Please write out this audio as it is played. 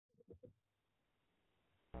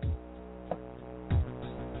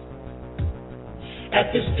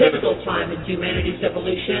At this pivotal time in humanity's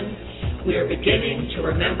evolution, we are beginning to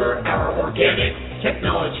remember our organic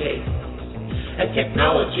technology. A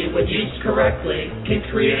technology, when used correctly, can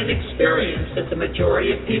create an experience that the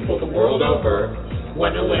majority of people the world over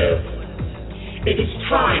want to live. It is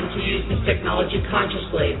time to use this technology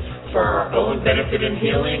consciously for our own benefit and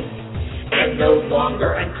healing, and no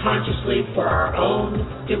longer unconsciously for our own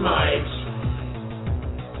demise.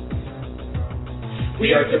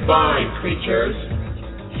 We are divine creatures,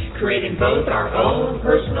 creating both our own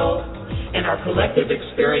personal and our collective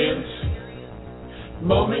experience,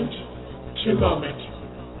 moment to moment.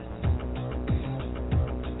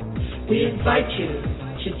 We invite you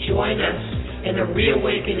to join us in the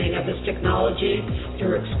reawakening of this technology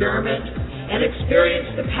through experiment and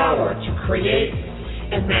experience the power to create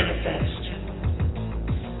and manifest.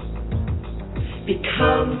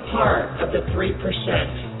 Become part of the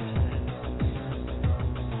 3%.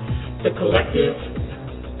 The collective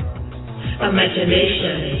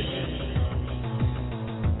imagination.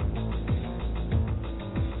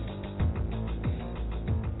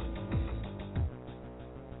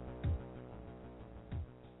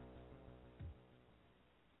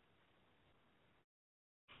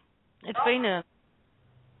 It's been a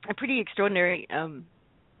pretty extraordinary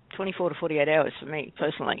 24 to 48 hours for me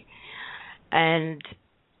personally, and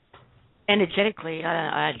energetically,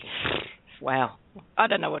 wow, I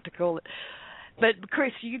don't know what to call it. But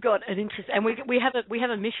Chris, you got an interest, and we have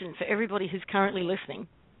a mission for everybody who's currently listening.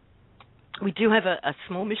 We do have a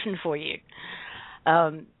small mission for you.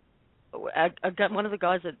 I got one of the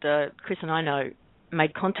guys that Chris and I know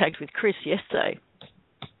made contact with Chris yesterday.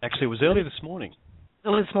 Actually, it was early this morning.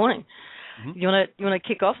 Early this morning. Mm-hmm. You want to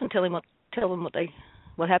kick off and tell them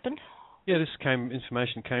what happened? Yeah,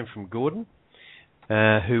 information came from Gordon,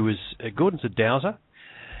 Gordon's a dowser.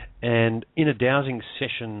 And in a dowsing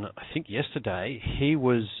session, I think yesterday, he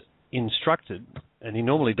was instructed, and he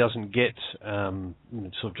normally doesn't get sort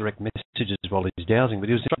of direct messages while he's dowsing, but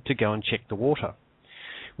he was instructed to go and check the water,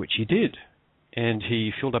 which he did. And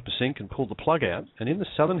he filled up a sink and pulled the plug out. And in the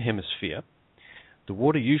southern hemisphere, the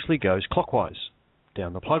water usually goes clockwise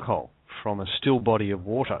down the plug hole from a still body of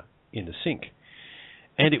water in the sink.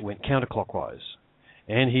 And it went counterclockwise.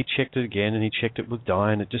 And he checked it again, and he checked it with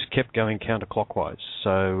Di, and it just kept going counterclockwise.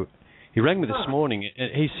 So he rang me this morning,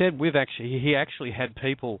 and he said he actually had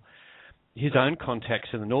people, his own contacts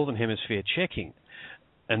in the northern hemisphere checking,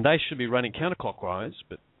 and they should be running counterclockwise,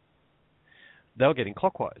 but they were getting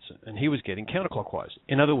clockwise, and he was getting counterclockwise.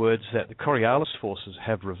 In other words, that the Coriolis forces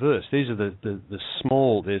have reversed. These are the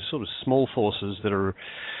small, they're sort of small forces that are,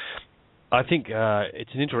 I think it's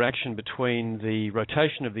an interaction between the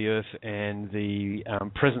rotation of the Earth and the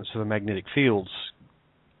presence of the magnetic fields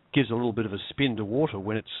gives a little bit of a spin to water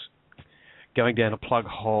when it's going down a plug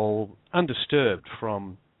hole undisturbed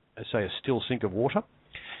from, say, a still sink of water.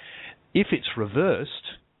 If it's reversed,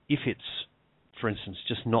 if it's, for instance,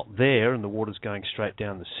 just not there and the water's going straight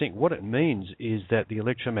down the sink, what it means is that the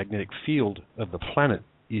electromagnetic field of the planet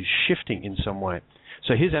is shifting in some way.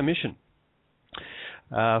 So here's our mission.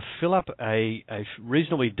 Fill up a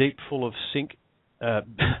reasonably deep sink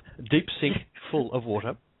full of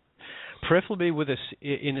water, preferably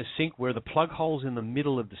in a sink where the plug hole's in the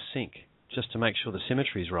middle of the sink, just to make sure the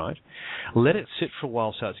symmetry is right. Let it sit for a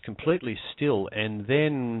while so it's completely still, and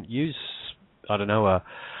then use, I don't know,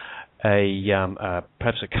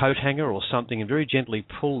 perhaps a coat hanger or something, and very gently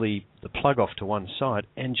pull the plug off to one side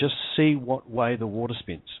and just see what way the water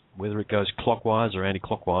spins, whether it goes clockwise or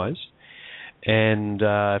anti-clockwise. And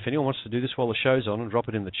if anyone wants to do this while the show's on and drop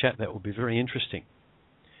it in the chat, that would be very interesting.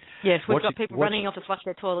 Yes, we've got people running off to flush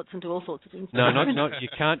their toilets and do all sorts of things. No, you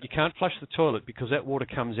can't flush the toilet because that water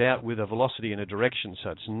comes out with a velocity and a direction,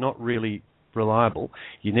 so it's not really reliable.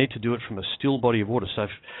 You need to do it from a still body of water. So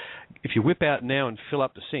if you whip out now and fill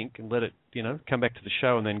up the sink and let it, come back to the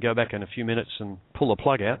show and then go back in a few minutes and pull the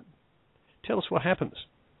plug out, tell us what happens.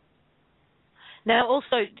 Now,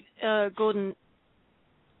 also, Gordon,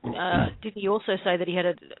 did he also say that he had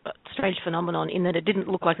a strange phenomenon in that it didn't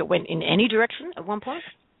look like it went in any direction at one point?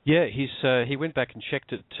 Yeah, he went back and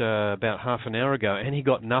checked it about half an hour ago, and he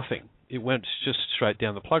got nothing. It went just straight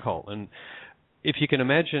down the plug hole. And if you can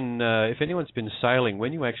imagine, if anyone's been sailing,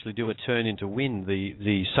 when you actually do a turn into wind,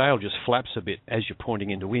 the sail just flaps a bit as you're pointing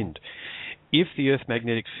into wind. If the Earth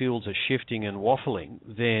magnetic fields are shifting and waffling,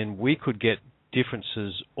 then we could get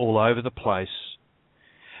differences all over the place,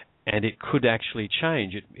 and it could actually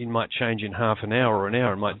change. It might change in half an hour or an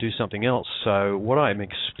hour. It might do something else. So what I'm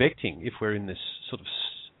expecting, if we're in this sort of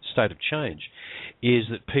state of change, is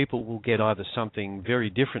that people will get either something very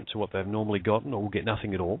different to what they've normally gotten or will get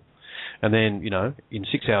nothing at all. And then, in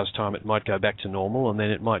 6 hours' time, it might go back to normal, and then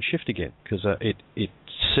it might shift again, because it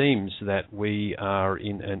seems that we are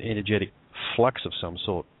in an energetic flux of some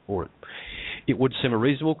sort, or it would seem a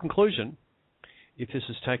reasonable conclusion, if this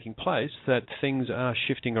is taking place, that things are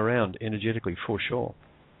shifting around energetically for sure.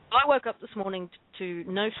 I woke up this morning to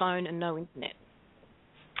no phone and no internet.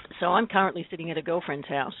 So I'm currently sitting at a girlfriend's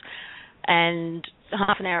house, and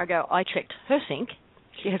half an hour ago I checked her sink.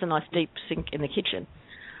 She has a nice deep sink in the kitchen.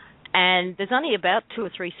 And there's only about 2 or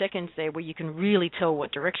 3 seconds there where you can really tell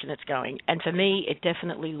what direction it's going. And for me, it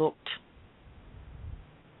definitely looked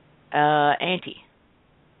anti.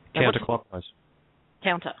 Counterclockwise.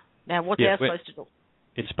 Counter. Now, what's ours supposed to do?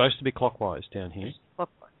 It's supposed to be clockwise down here.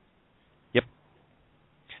 Clockwise. Yep.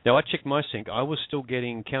 Now, I checked my sink. I was still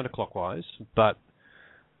getting counterclockwise, but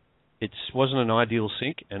it wasn't an ideal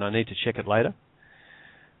sink, and I need to check it later.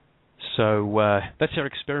 So that's our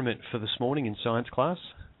experiment for this morning in science class.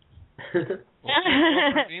 For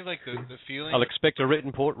me, like the feeling. I'll expect a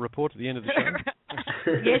written report at the end of the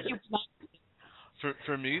show. Yes, you.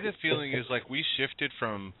 For me, the feeling is like we shifted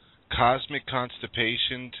from cosmic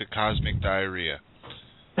constipation to cosmic diarrhea.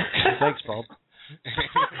 Thanks, Bob.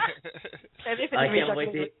 I can't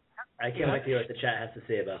wait to hear what the chat has to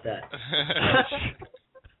say about that.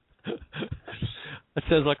 That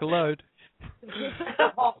sounds like a load.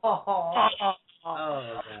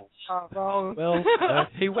 Wrong. Well,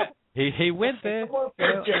 he went there.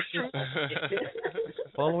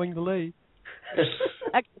 Following the lead.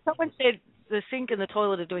 Someone said the sink and the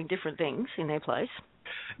toilet are doing different things in their place.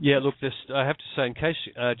 Yeah, look, I have to say, in case,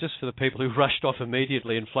 just for the people who rushed off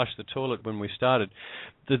immediately and flushed the toilet when we started,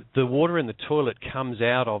 the water in the toilet comes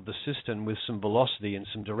out of the cistern with some velocity and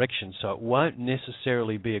some direction, so it won't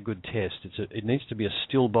necessarily be a good test. It needs to be a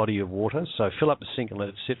still body of water, so fill up the sink and let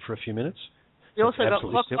it sit for a few minutes. You also got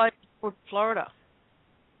clockwise for Florida.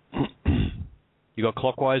 You got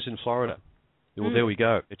clockwise in Florida. Well, there we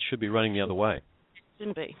go. It should be running the other way.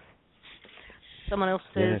 Shouldn't be. Someone else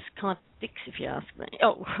says kind of sticks, if you ask me.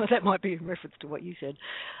 Oh, that might be in reference to what you said.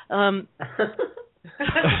 Well,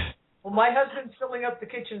 my husband's filling up the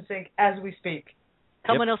kitchen sink as we speak.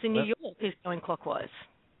 Someone else in New York is going clockwise.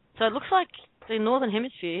 So it looks like the Northern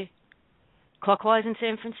Hemisphere, clockwise in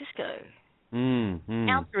San Francisco.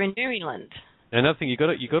 Counter in Maryland. Another thing, you got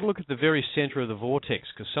to look at the very center of the vortex,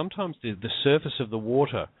 because sometimes the surface of the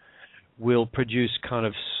water will produce kind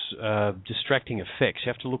of distracting effects.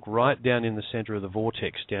 You have to look right down in the center of the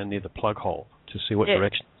vortex, down near the plug hole, to see what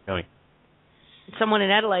direction it's going. Someone in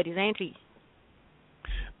Adelaide is anti.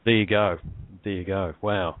 There you go.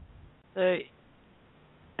 Wow. So,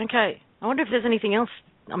 okay. I wonder if there's anything else,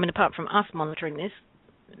 apart from us monitoring this.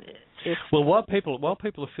 Well, while people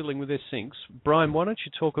are fiddling with their sinks, Brian, why don't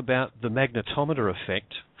you talk about the magnetometer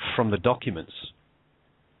effect from the documents?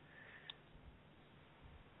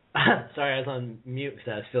 Sorry, I was on mute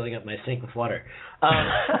because I was filling up my sink with water.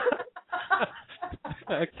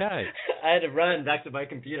 Okay. I had to run back to my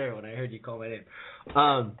computer when I heard you call my name.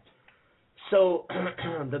 So,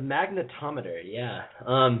 the magnetometer, yeah.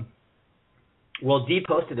 Well, Dee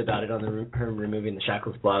posted about it on the her Removing the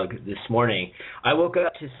Shackles blog this morning. I woke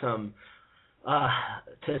up to some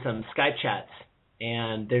Skype chats,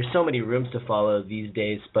 and there's so many rooms to follow these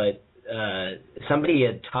days, but somebody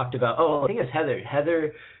had talked about, I think it was Heather.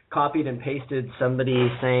 Heather copied and pasted somebody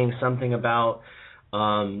saying something about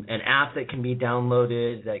an app that can be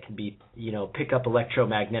downloaded that can be, pick up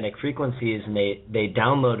electromagnetic frequencies, and they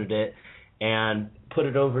downloaded it and put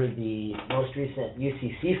it over the most recent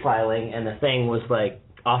UCC filing, and the thing was like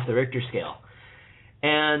off the Richter scale.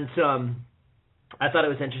 And I thought it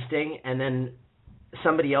was interesting, and then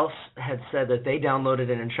somebody else had said that they downloaded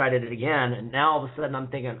it and tried it again, and now all of a sudden I'm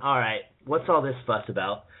thinking, all right, what's all this fuss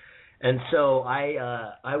about? And so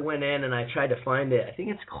I went in and I tried to find it. I think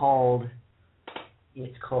it's called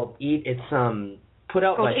put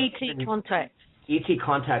out by ET Contact. ET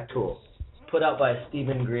Contact Tool, put out by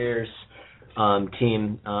Stephen Greer's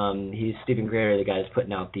team. He's Stephen Greer, the guy who's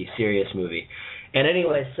putting out the Sirius movie. And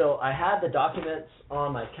anyway, so I had the documents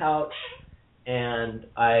on my couch, and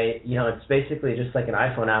it's basically just like an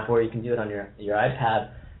iPhone app where you can do it on your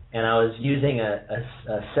iPad. And I was using a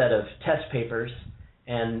set of test papers,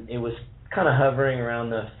 and it was kind of hovering around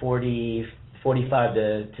the 45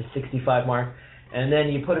 to 65 mark. And then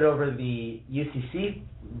you put it over the UCC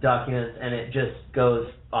documents, and it just goes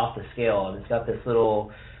off the scale. And it's got this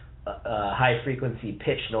little high-frequency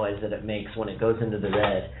pitch noise that it makes when it goes into the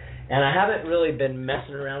red. And I haven't really been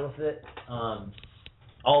messing around with it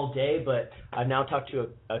all day, but I've now talked to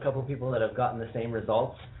a couple people that have gotten the same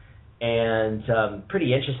results. and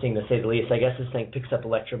pretty interesting to say the least. I guess this thing picks up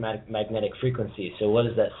electromagnetic frequency. So what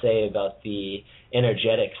does that say about the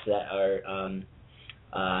energetics that are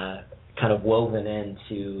kind of woven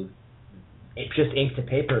into just ink to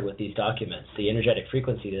paper with these documents, the energetic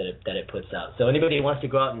frequency that it puts out. So anybody who wants to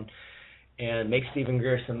go out and make Stephen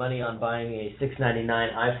Greer some money on buying a $6.99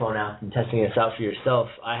 iPhone app and testing this out for yourself,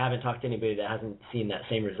 I haven't talked to anybody that hasn't seen that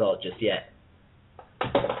same result just yet.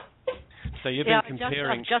 So you've been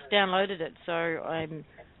comparing. I've just downloaded it, so I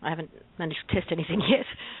haven't managed to test anything yet.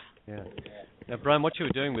 Yeah. Now, Brian, what you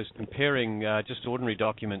were doing was comparing just ordinary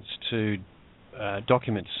documents to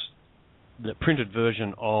documents, the printed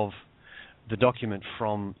version of the document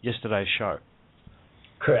from yesterday's show.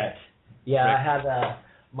 Correct. Yeah, Correct. I had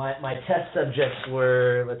my test subjects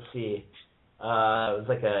were, let's see, it was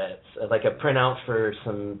like a printout for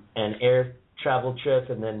an air travel trip,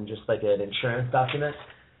 and then just like an insurance document.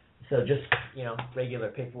 So just, regular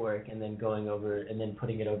paperwork, and then going over and then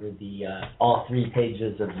putting it over the all 3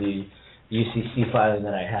 pages of the UCC filing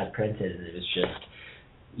that I had printed. And it was just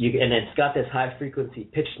and it's got this high frequency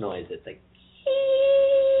pitch noise. It's like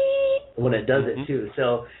when it does it too.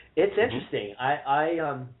 So it's interesting. I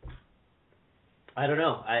don't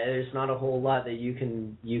know. There's not a whole lot that you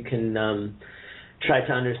can try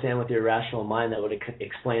to understand with your rational mind that would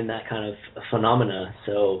explain that kind of phenomena.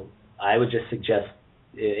 So I would just suggest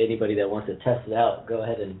anybody that wants to test it out, go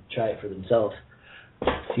ahead and try it for themselves.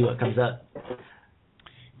 See what comes up.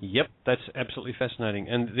 Yep, that's absolutely fascinating.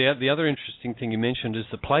 And the other interesting thing you mentioned is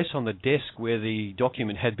the place on the desk where the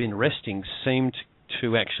document had been resting seemed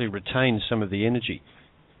to actually retain some of the energy.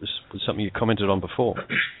 This was something you commented on before.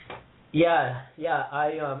 Yeah.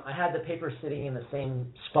 I had the paper sitting in the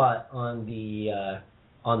same spot on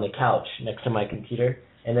the couch next to my computer,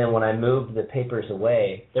 and then when I moved the papers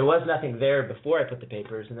away, there was nothing there before I put the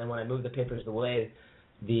papers, and then when I moved the papers away,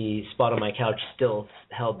 the spot on my couch still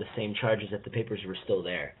held the same charge as if the papers were still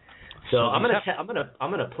there. So I'm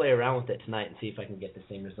gonna play around with it tonight and see if I can get the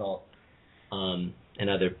same result in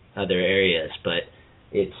other areas. But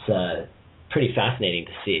it's pretty fascinating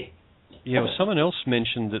to see. Yeah, well, someone else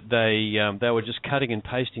mentioned that they were just cutting and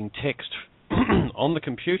pasting text on the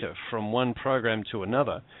computer from one program to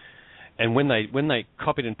another, and when they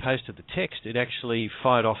copied and pasted the text, it actually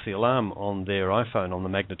fired off the alarm on their iPhone on the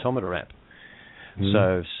magnetometer app.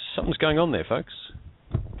 So something's going on there, folks.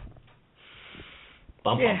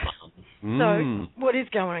 Bum. So what is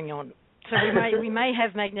going on? So we may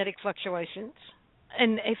have magnetic fluctuations,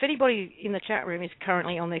 and if anybody in the chat room is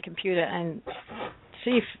currently on their computer and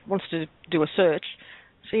wants to do a search,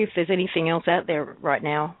 see if there's anything else out there right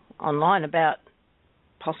now online about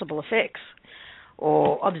possible effects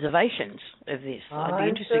or observations of this. I'd be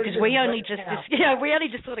interested, because we only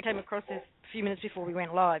just sort of came across this a few minutes before we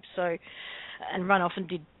went live, and run off and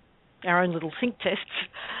did our own little sync tests.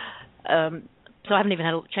 So I haven't even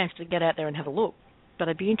had a chance to get out there and have a look, but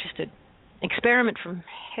I'd be interested. Experiment from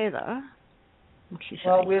Heather. What's she saying?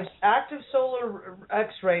 Well, we have active solar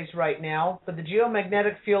X-rays right now, but the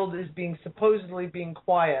geomagnetic field is supposedly being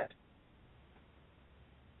quiet.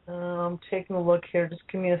 I'm taking a look here. Just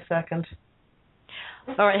give me a second.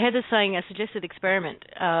 All right, Heather's saying a suggested experiment.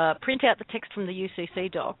 Print out the text from the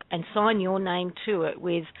UCC doc and sign your name to it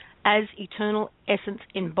with "as eternal essence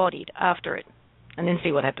embodied" after it, and then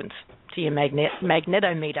see what happens to your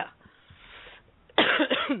magnetometer.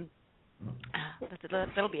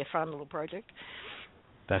 That'll be a fun little project.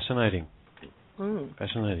 Fascinating.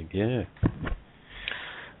 Fascinating, yeah.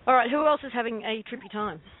 All right, who else is having a trippy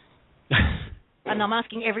time? And I'm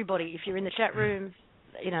asking everybody, if you're in the chat room,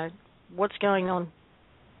 what's going on?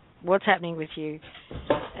 What's happening with you?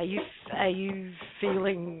 Are you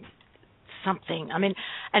feeling something? I mean,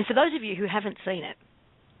 and for those of you who haven't seen it,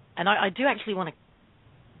 and I do actually want to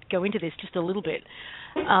go into this just a little bit.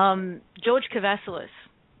 George Kavasilis,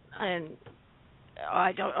 and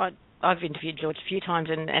I've interviewed George a few times,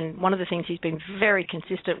 and one of the things he's been very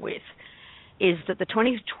consistent with is that the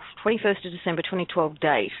 21st of December 2012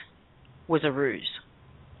 date was a ruse.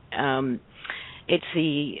 And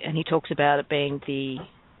he talks about it being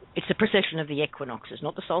it's the precession of the equinoxes,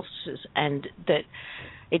 not the solstices, and that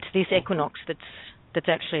it's this equinox that's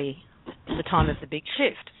actually the time of the big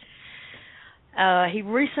shift. He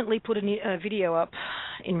recently put a video up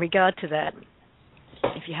in regard to that.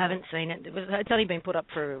 If you haven't seen it, it's only been put up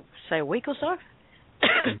for, say, a week or so,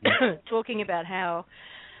 talking about how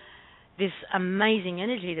this amazing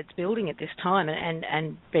energy that's building at this time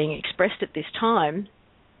and being expressed at this time,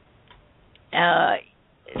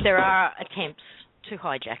 there are attempts to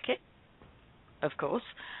hijack it, of course,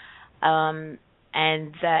 and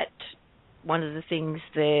that one of the things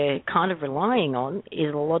they're kind of relying on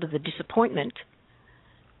is a lot of the disappointment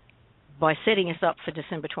by setting us up for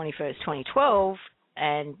December 21st, 2012,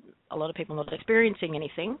 and a lot of people not experiencing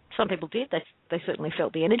anything. Some people did. They certainly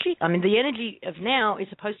felt the energy. I mean, the energy of now is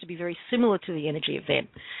supposed to be very similar to the energy of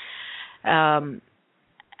then.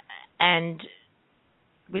 And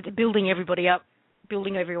with building everybody up,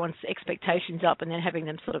 building everyone's expectations up, and then having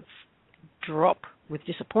them sort of drop with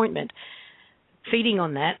disappointment, feeding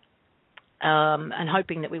on that, and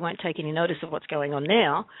hoping that we won't take any notice of what's going on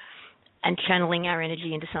now, and channeling our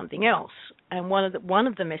energy into something else. And one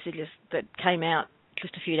of the messages that came out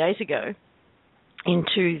just a few days ago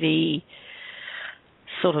into the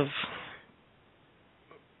sort of,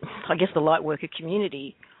 I guess, the light worker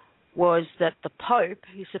community was that the Pope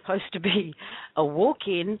is supposed to be a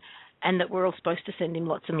walk-in, and that we're all supposed to send him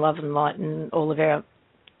lots of love and light and all of our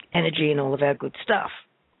energy and all of our good stuff.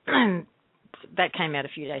 And that came out a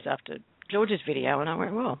few days after George's video, and I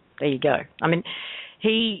went, well, there you go. I mean,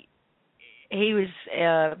 he was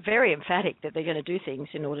very emphatic that they're going to do things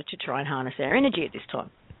in order to try and harness our energy at this time.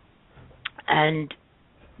 And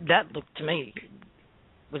that looked to me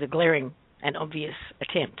was a glaring and obvious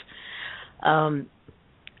attempt. I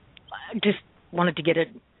just wanted to get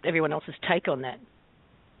everyone else's take on that.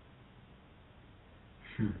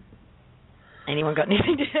 Anyone got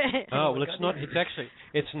anything to say? Oh, well, it's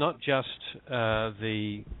not just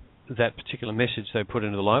that particular message they put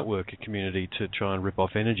into the lightworker community to try and rip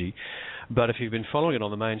off energy, but if you've been following it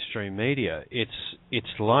on the mainstream media,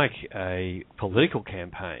 it's like a political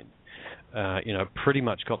campaign. Pretty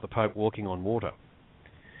much got the Pope walking on water.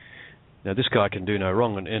 Now, this guy can do no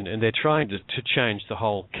wrong, and they're trying to change the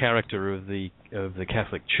whole character of the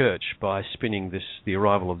Catholic Church by spinning the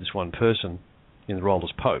arrival of this one person in the role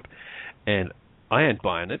as Pope. And I ain't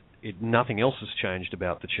buying it. Nothing else has changed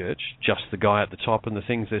about the church, just the guy at the top and the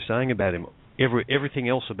things they're saying about him. Everything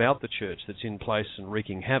else about the church that's in place and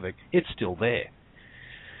wreaking havoc, it's still there.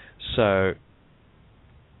 So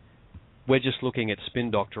we're just looking at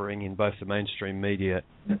spin doctoring in both the mainstream media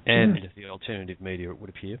and the alternative media, it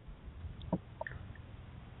would appear.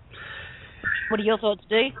 What are your thoughts,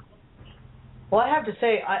 Dee? Well, I have to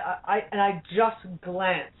say, I just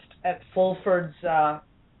glanced at Fulford's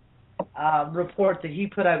report that he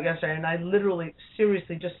put out yesterday, and I literally,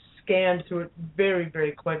 seriously, just scanned through it very,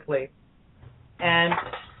 very quickly. And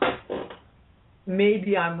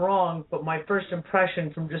maybe I'm wrong, but my first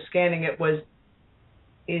impression from just scanning it was,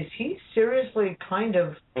 is he seriously kind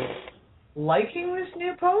of liking this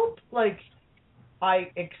new Pope? Like, I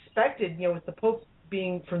expected, with the Pope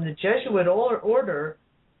being from the Jesuit order,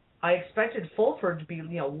 I expected Fulford to be,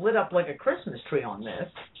 lit up like a Christmas tree on this.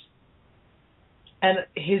 And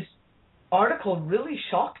his article really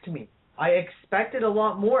shocked me. I expected a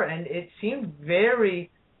lot more, and it seemed very,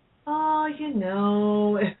 So,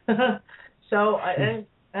 I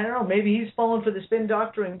don't know, maybe he's falling for the spin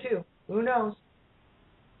doctoring too. Who knows?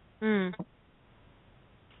 I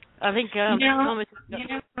think,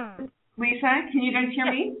 Lisa, can you guys hear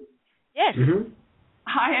me? Yes. Mm-hmm.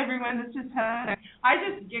 Hi, everyone. This is Heather. I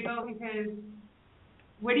just giggle because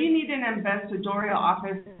what do you need an ambassadorial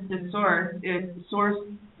office to source if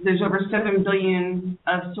there's over 7 billion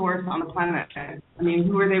of source on the planet? I mean,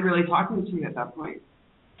 who are they really talking to at that point?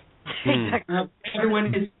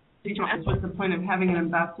 Everyone is teaching us what's the point of having an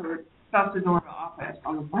ambassadorial office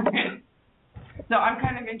on the planet. So I'm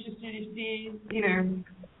kind of interested to see,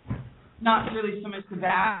 not really so much the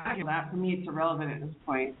value of that. For me, it's irrelevant at this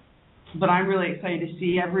point. But I'm really excited to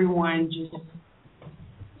see everyone just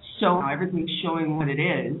everything's showing what it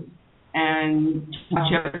is, and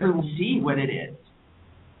watch everyone see what it is.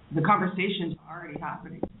 The conversations are already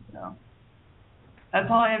happening. So that's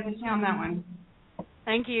all I have to say on that one.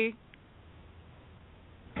 Thank you.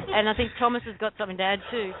 And I think Thomas has got something to add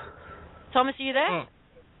too. Thomas, are you there? Oh,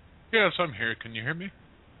 yes, I'm here. Can you hear me?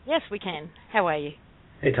 Yes, we can. How are you?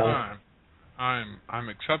 Hey, Tom. I'm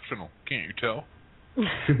exceptional. Can't you tell?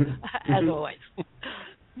 As always.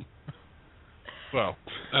 Well,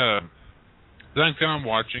 the thing that I'm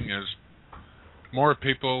watching is more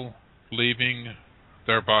people leaving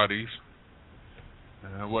their bodies,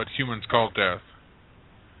 what humans call death.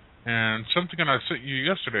 And something that I sent you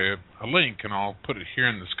yesterday, a link, and I'll put it here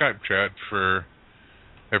in the Skype chat for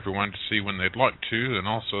everyone to see when they'd like to, and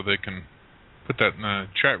also they can put that in the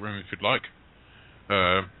chat room if you'd like.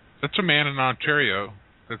 That's a man in Ontario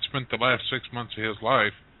that spent the last 6 months of his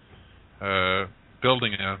life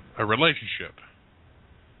building a relationship,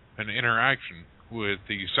 an interaction with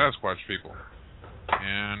the Sasquatch people.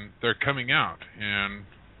 And they're coming out, and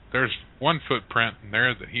there's one footprint in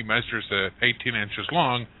there that he measures at 18 inches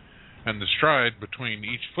long, and the stride between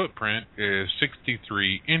each footprint is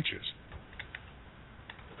 63 inches.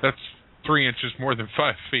 That's 3 inches more than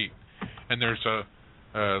 5 feet. And there's a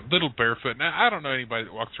little barefoot. Now, I don't know anybody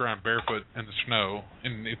that walks around barefoot in the snow,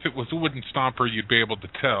 and if it was a wooden stomper, you'd be able to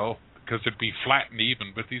tell because it'd be flat and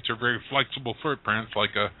even, but these are very flexible footprints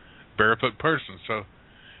like a barefoot person. So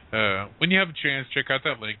when you have a chance, check out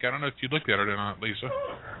that link. I don't know if you looked at it or not, Lisa.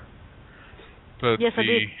 But yes, I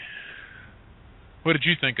did. What did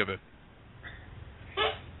you think of it?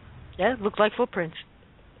 Yeah, it looked like footprints.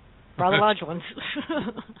 Rather large ones.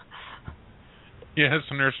 Yes,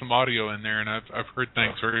 and there's some audio in there, and I've heard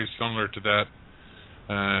things very similar to that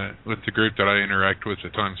with the group that I interact with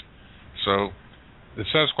at times. So the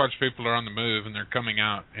Sasquatch people are on the move, and they're coming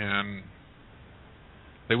out, and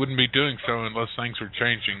they wouldn't be doing so unless things were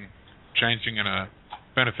changing in a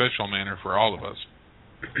beneficial manner for all of us.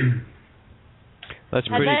 That's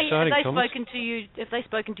pretty exciting, Thomas. Have they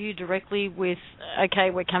spoken to you directly with, okay,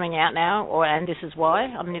 we're coming out now, and this is why?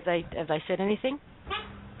 I mean, have they said anything?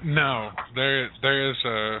 No, there is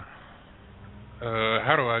a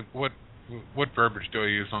what verbiage do I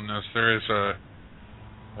use on this? There is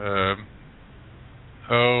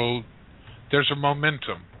there's a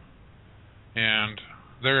momentum, and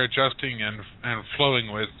they're adjusting and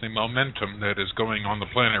flowing with the momentum that is going on the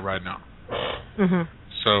planet right now. Mm-hmm.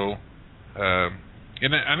 So,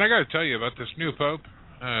 and I got to tell you about this new Pope.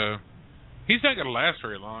 He's not going to last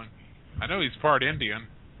very long. I know he's part Indian,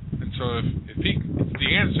 and so if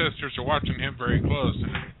the ancestors are watching him very close,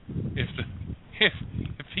 and if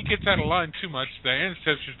he gets out of line too much, the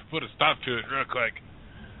ancestors will put a stop to it real quick.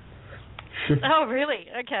 Oh, really?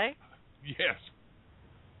 Okay. Yes.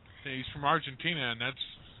 He's from Argentina, and that's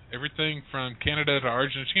everything from Canada to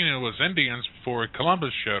Argentina was Indians before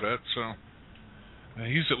Columbus showed up, so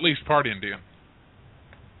he's at least part Indian.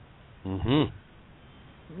 Mm-hmm.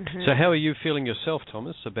 Mm-hmm. So how are you feeling yourself,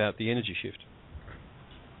 Thomas, about the energy shift?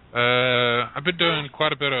 I've been doing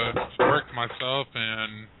quite a bit of work myself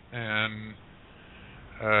and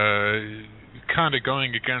kind of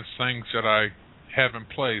going against things that I have in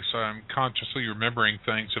place. I'm consciously remembering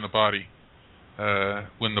things in the body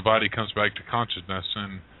when the body comes back to consciousness,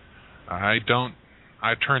 and I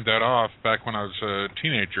turned that off back when I was a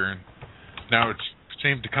teenager, and now it's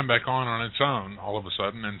seemed to come back on its own all of a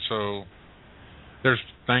sudden. And so there's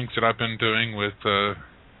things that I've been doing with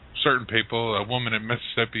certain people, a woman in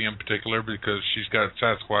Mississippi in particular, because she's got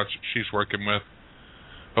Sasquatch she's working with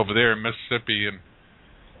over there in Mississippi, and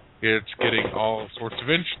it's getting all sorts of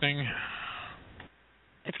interesting.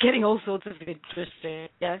 It's getting all sorts of interesting,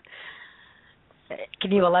 yeah.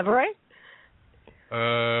 Can you elaborate?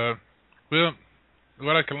 Well,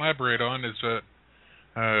 what I can elaborate on is that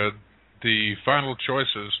the final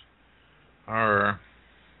choices are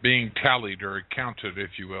being tallied or counted,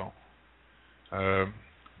 if you will.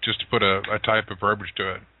 Just to put a type of verbiage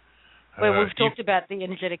to it. Well, we've talked about the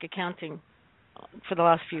energetic accounting for the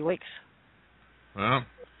last few weeks. Well,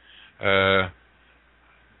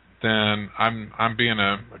 then I'm being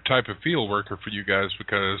a type of field worker for you guys,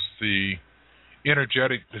 because the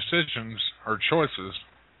energetic decisions or choices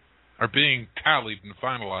are being tallied and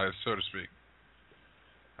finalized, so to speak.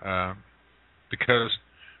 Because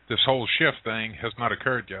this whole shift thing has not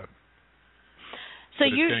occurred yet. So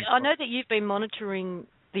I know that you've been monitoring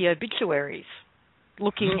the obituaries,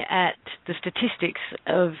 looking at the statistics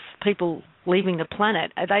of people leaving the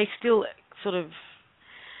planet. Are they still sort of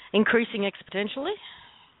increasing exponentially?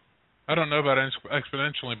 I don't know about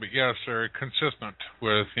exponentially, but yes, they're consistent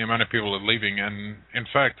with the amount of people that are leaving. And in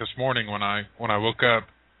fact, this morning when I woke up,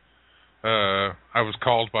 I was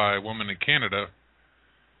called by a woman in Canada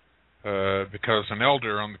because an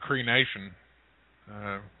elder on the Cree Nation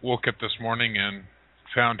woke up this morning and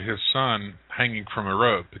found his son hanging from a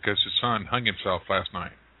rope because his son hung himself last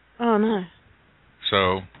night. Oh, no.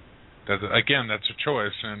 So, that's a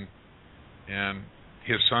choice, and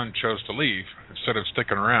his son chose to leave instead of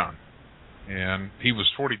sticking around. And he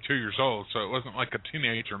was 42 years old, so it wasn't like a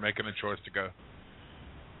teenager making a choice to go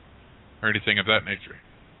or anything of that nature.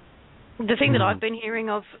 The thing that I've been hearing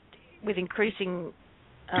of with increasing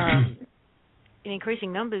in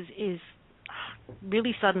increasing numbers is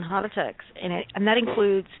really sudden heart attacks, and that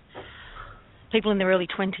includes people in their early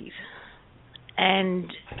 20s,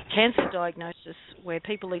 and cancer diagnosis where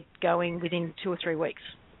people are going within 2 or 3 weeks.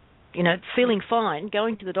 You know, feeling fine,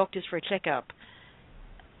 going to the doctors for a checkup,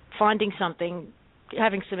 finding something,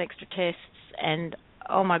 having some extra tests, and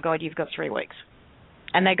oh my God, you've got 3 weeks,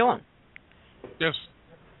 and they're gone. Yes.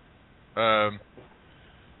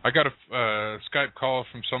 I got a Skype call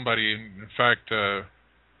from somebody. In fact, a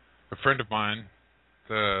friend of mine,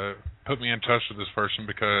 the put me in touch with this person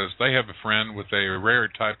because they have a friend with a rare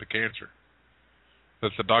type of cancer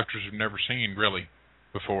that the doctors have never seen really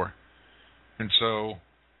before. And so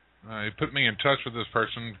he put me in touch with this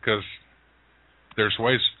person because there's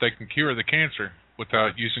ways they can cure the cancer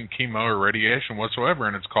without using chemo or radiation whatsoever,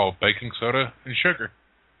 and it's called baking soda and sugar.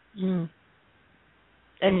 Mm.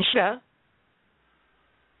 And sugar?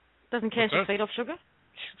 Doesn't cancer feed off sugar?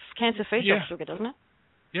 Cancer feeds off sugar, doesn't it?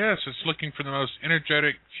 Yes, it's looking for the most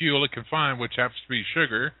energetic fuel it can find, which happens to be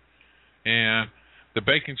sugar, and the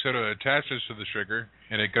baking soda attaches to the sugar,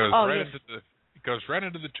 and it goes right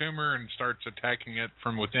into the tumor and starts attacking it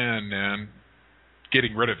from within and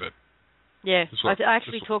getting rid of it. Yeah, I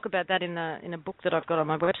actually talk about that in a book that I've got on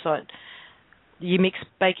my website. You mix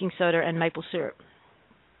baking soda and maple syrup.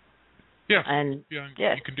 Yeah, and you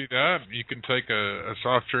can do that. You can take a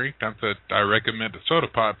soft drink. Not that I recommend a soda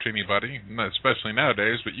pop to anybody, especially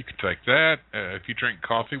nowadays, but you can take that. If you drink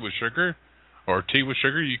coffee with sugar or tea with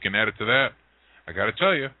sugar, you can add it to that. I got to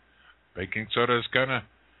tell you, baking soda is kind of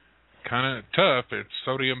tough. It's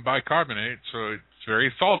sodium bicarbonate, so it's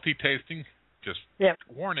very salty tasting. Just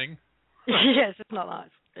warning. Yes, it's not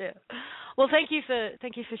nice. Yeah. Well, thank you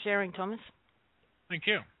for sharing, Thomas. Thank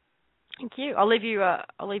you. Thank you. I'll leave you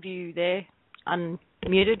there,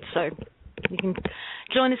 unmuted, so you can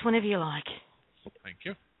join us whenever you like. Thank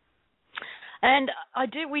you. And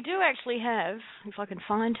we do actually have, if I can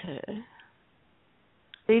find her.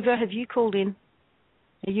 Eva, have you called in?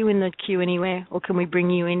 Are you in the queue anywhere, or can we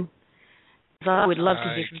bring you in? I would love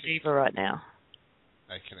to hear from Eva right now.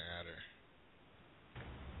 I can add her.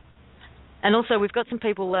 And also, we've got some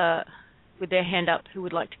people with their hand up who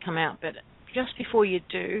would like to come out, but just before you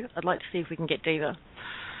do, I'd like to see if we can get Diva.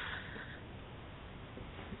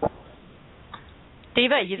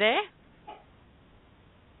 Diva, are you there?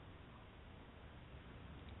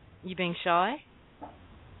 You being shy?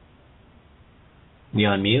 You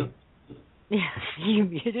on mute? Yes, you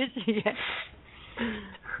muted? Yes.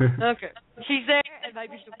 Okay. She's there, and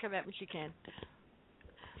maybe she'll come out when she can.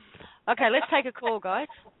 Okay, let's take a call, guys.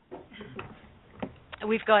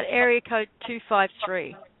 We've got area code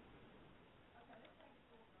 253.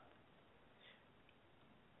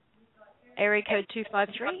 Area code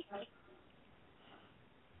 253?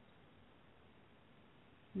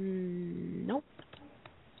 Nope.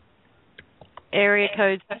 Area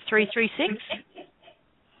code 336?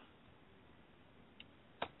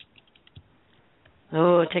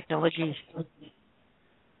 Oh, technology.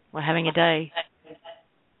 We're having a day.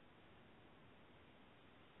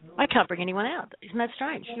 I can't bring anyone out. Isn't that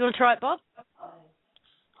strange? You want to try it, Bob?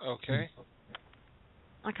 Okay.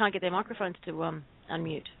 I can't get their microphones to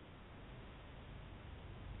unmute.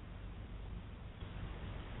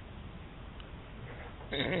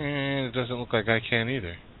 It doesn't look like I can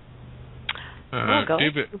either.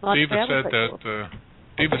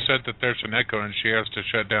 Diva said that there's an echo and she has to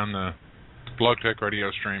shut down the Blog Talk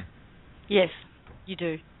radio stream. Yes, you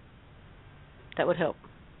do. That would help.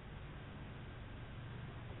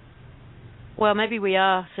 Well, maybe we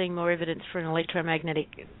are seeing more evidence for an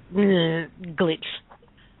electromagnetic glitch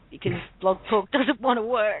because Blog Talk doesn't want to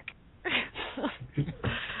work.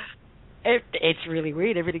 It's really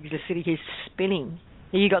weird. Everything's just sitting here spinning.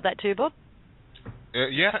 You got that too, Bob?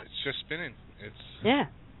 Yeah, it's just spinning. Yeah.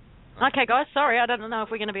 Okay, guys. Sorry, I don't know if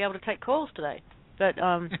we're going to be able to take calls today, but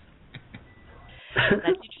that's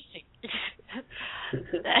interesting.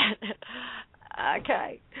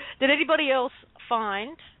 Okay. Did anybody else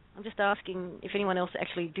find? I'm just asking if anyone else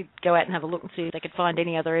actually did go out and have a look and see if they could find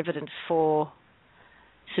any other evidence for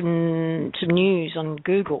some news on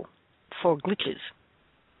Google for glitches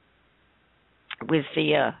with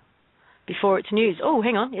the before its news. Oh,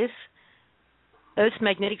 hang on. Yes. Earth's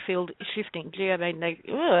magnetic field is shifting. Geomagnetic.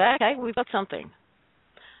 Oh, okay, we've got something.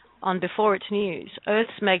 On before its news.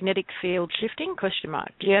 Earth's magnetic field shifting? ?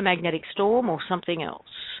 Geomagnetic storm or something else?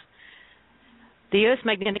 The Earth's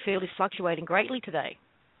magnetic field is fluctuating greatly today.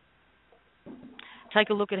 Take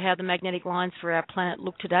a look at how the magnetic lines for our planet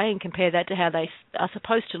look today and compare that to how they are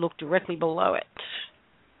supposed to look directly below it.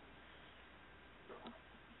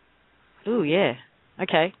 Ooh, yeah.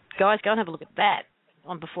 Okay. Guys, go and have a look at that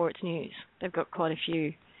on Before It's News. They've got quite a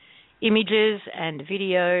few images and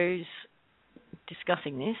videos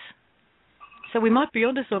discussing this. So we might be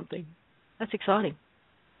onto something. That's exciting.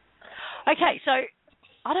 Okay, so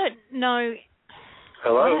I don't know.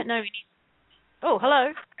 Hello. I don't know any. Oh,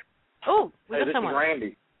 hello. Oh, we got this someone. Is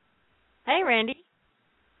Randy. Hey, Randy.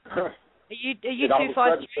 Are you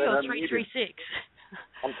 253 or 336?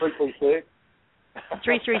 I'm 336.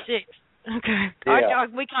 336. Okay. Yeah.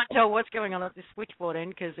 We can't tell what's going on at this switchboard end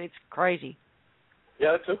because it's crazy.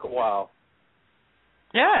 Yeah, it took a while.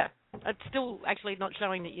 Yeah. It's still actually not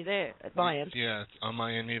showing that you're there at my end. Yeah, it's on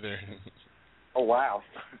my end either. Oh, wow.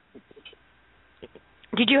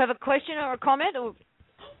 Did you have a question or a comment, or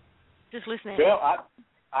just listening? Well,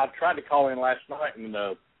 I tried to call in last night, and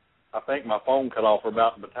I think my phone cut off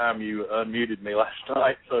about the time you unmuted me last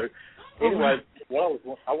night. So anyway,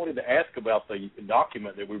 I wanted to ask about the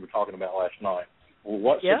document that we were talking about last night. Well,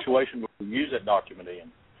 what situation would we use that document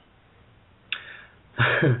in?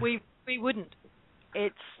 We wouldn't.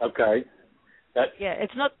 It's okay.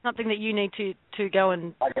 It's not something that you need to go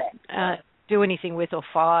and do anything with or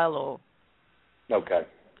file or. Okay.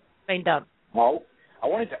 Been done. Well, I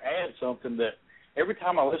wanted to add something that every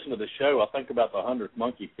time I listen to the show, I think about the 100th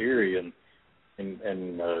monkey theory and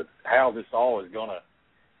how this all is going to,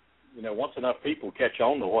 once enough people catch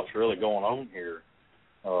on to what's really going on here,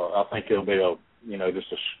 I think it'll be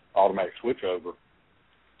just a automatic switch over.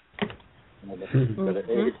 But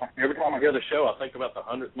every time I hear the show, I think about the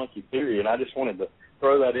 100th monkey theory, and I just wanted to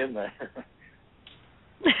throw that in there.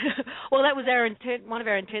 Well, that was our intent. One of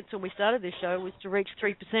our intents when we started this show was to reach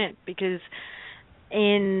 3%, because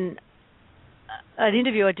in an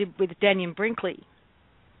interview I did with Daniel Brinkley,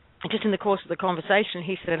 just in the course of the conversation,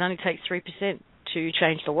 he said it only takes 3% to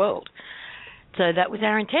change the world. So that was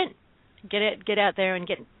our intent. Get out there and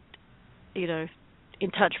get,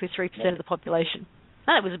 in touch with 3% of the population.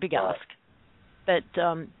 That was a big ask. But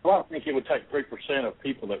I think it would take 3% of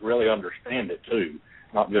people that really understand it too,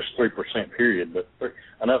 not just 3% period, but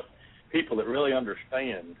enough people that really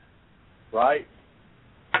understand, right?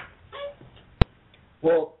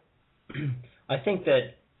 Well, I think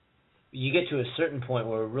that you get to a certain point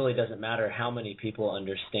where it really doesn't matter how many people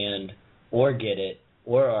understand or get it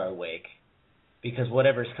or are awake, because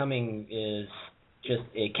whatever's coming is just,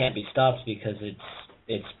 it can't be stopped because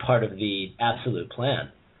it's part of the absolute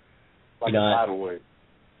plan. Like a tidal wave.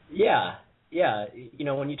 Yeah.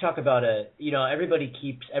 When you talk about everybody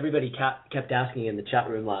kept asking in the chat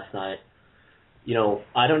room last night.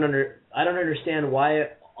 I don't understand why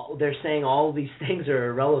they're saying all these things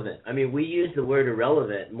are irrelevant. I mean, we used the word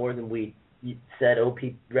irrelevant more than we said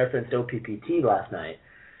referenced OPPT last night,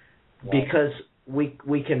 because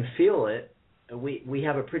we can feel it. We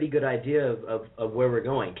have a pretty good idea of where we're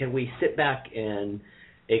going. Can we sit back and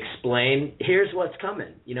explain, here's what's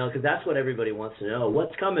coming, because that's what everybody wants to know.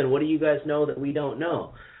 What's coming? What do you guys know that we don't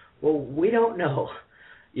know? Well, we don't know.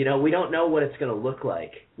 We don't know what it's going to look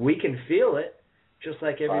like. We can feel it just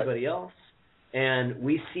like everybody else, and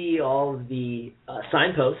we see all of the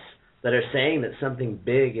signposts that are saying that something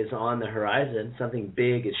big is on the horizon, something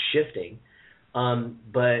big is shifting.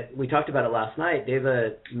 But we talked about it last night.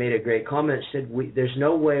 Deva made a great comment. She said, there's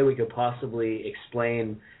no way we could possibly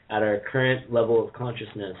explain at our current level of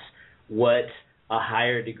consciousness what a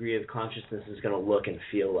higher degree of consciousness is going to look and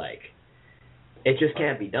feel like. It just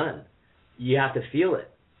can't be done. You have to feel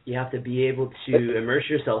it. You have to be able to immerse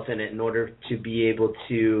yourself in it in order to be able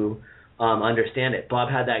to understand it. Bob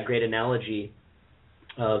had that great analogy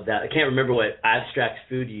of that. I can't remember what abstract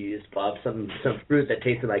food you used, Bob. Some fruit that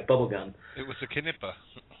tasted like bubble gum. It was a kinipa.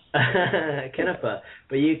 Kinipa.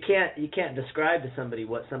 But you can't describe to somebody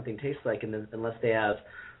what something tastes like unless they have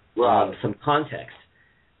some context.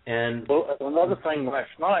 And another thing last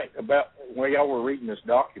night about when y'all were reading this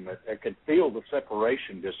document, I could feel the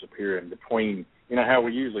separation disappearing between, how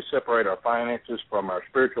we usually separate our finances from our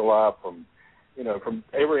spiritual life, from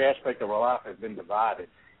every aspect of our life has been divided.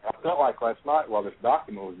 I felt like last night while this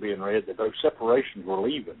document was being read that those separations were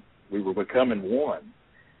leaving. We were becoming one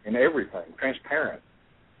in everything, transparent.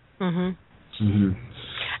 Mm-hmm. Mm-hmm.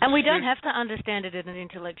 And we don't have to understand it at an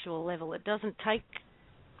intellectual level. It doesn't take,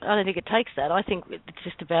 I don't think it takes that. I think it's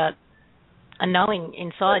just about a knowing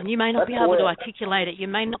inside. And you may not be able to articulate it. You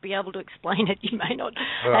may not be able to explain it. You may not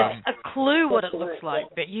have a clue what it looks like,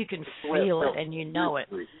 but you can feel it and you know it.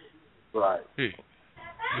 Right.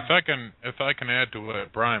 If I can add to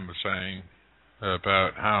what Brian was saying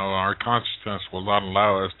about how our consciousness will not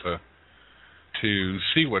allow us to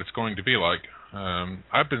see what it's going to be like.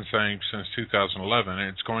 I've been saying since 2011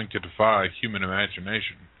 it's going to defy human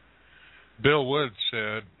imagination. Bill Woods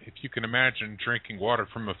said, if you can imagine drinking water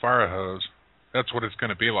from a fire hose, that's what it's going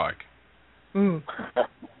to be like. Mm.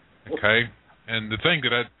 Okay? And the thing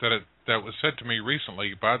that was said to me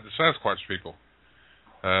recently by the Sasquatch people,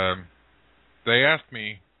 they asked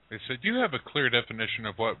me, they said, you have a clear definition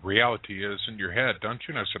of what reality is in your head, don't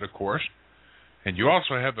you? And I said, of course. And you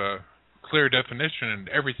also have a clear definition in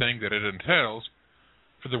everything that it entails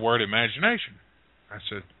for the word imagination. I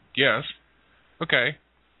said, yes. Okay.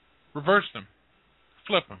 Reverse them.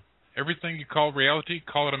 Flip them. Everything you call reality,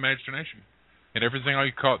 call it imagination. And everything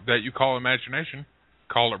that you call imagination,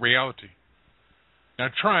 call it reality. Now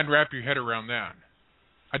try and wrap your head around that.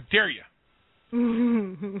 I dare you.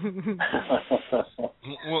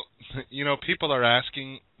 Well, people are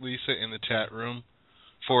asking Lisa in the chat room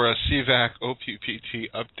for a CVAC OPPT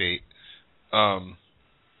update.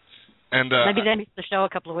 Maybe they missed the show a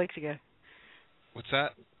couple of weeks ago. What's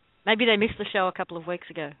that? Maybe they missed the show a couple of weeks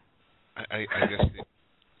ago. I guess.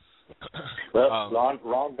 Well,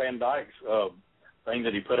 Ron Van Dyke's thing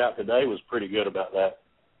that he put out today was pretty good about that.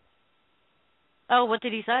 Oh, what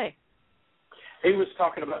did he say? He was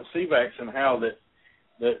talking about CVACs and how that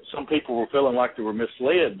some people were feeling like they were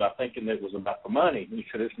misled by thinking that it was about the money. He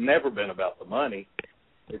said it's never been about the money.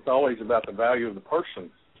 It's always about the value of the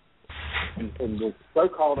person. And we're so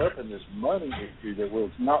caught up in this money issue that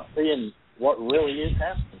we're not seeing what really is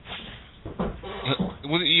happening.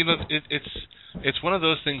 Well, it's one of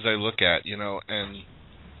those things I look at, and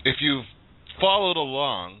if you've followed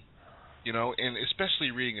along, and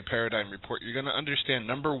especially reading a Paradigm Report, you're going to understand,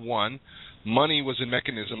 number one, money was a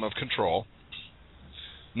mechanism of control.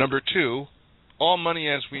 Number two, all money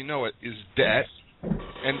as we know it is debt,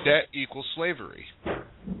 and debt equals slavery.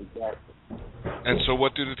 Exactly. And so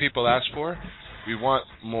what do the people ask for? We want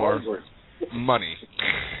more money.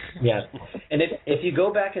 Yeah. And if you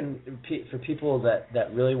go back and for people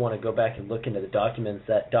that really want to go back and look into the documents,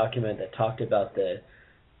 that document that talked about the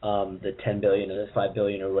 10 billion or the 5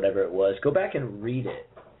 billion or whatever it was, go back and read it.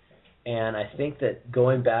 And I think that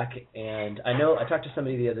going back, and I know I talked to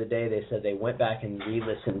somebody the other day, they said they went back and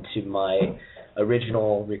re-listened to my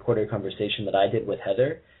original recorded conversation that I did with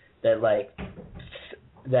Heather,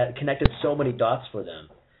 that connected so many dots for them.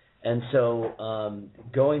 And so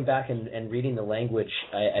going back and reading the language,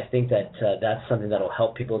 I think that that's something that will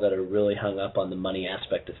help people that are really hung up on the money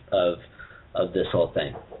aspect of this whole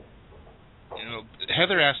thing.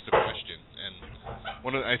 Heather asked a question,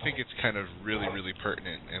 and I think it's kind of really, really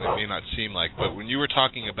pertinent, and it may not seem like, but when you were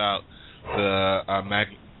talking about the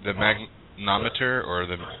magnometer or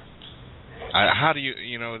the how do you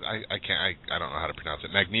I don't know how to pronounce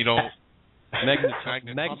it, magnetometer.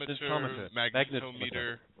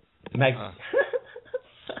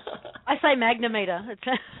 I say magnometer.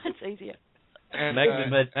 It's easier. And,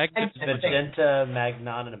 magenta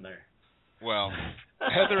magnometer. Well,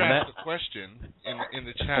 Heather asked a question in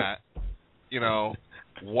the chat.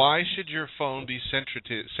 Why should your phone be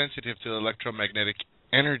sensitive to electromagnetic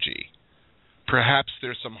energy? Perhaps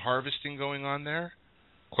there's some harvesting going on there? ?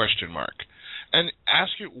 And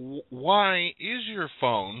ask you, why is your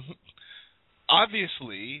phone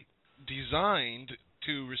obviously designed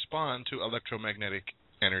to respond to electromagnetic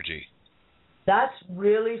energy? That's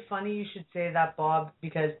really funny you should say that, Bob,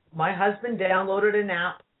 because my husband downloaded an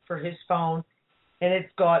app for his phone, and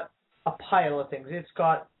it's got a pile of things. It's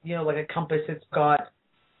got, like a compass. It's got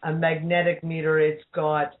a magnetic meter. It's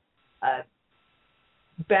got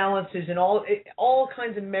balances and all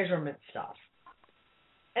kinds of measurement stuff.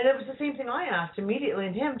 And it was the same thing I asked immediately,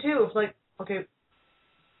 and him too. It's like, okay,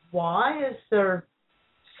 why is there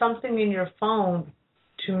something in your phone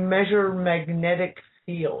to measure magnetic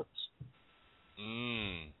fields?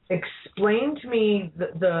 Explain to me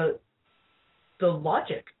the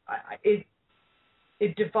logic.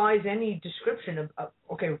 It defies any description of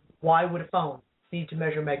okay, why would a phone need to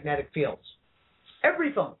measure magnetic fields?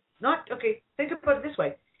 Every phone. Think about it this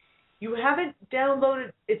way. You haven't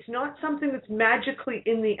downloaded, it's not something that's magically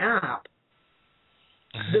in the app.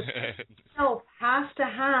 The itself has to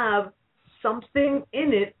have something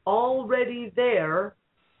in it already there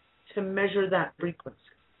to measure that frequency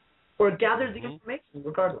or gather the information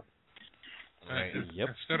regardless. Yep.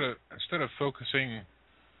 Instead of focusing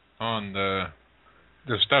on the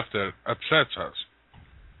stuff that upsets us,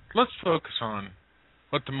 let's focus on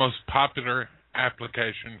what the most popular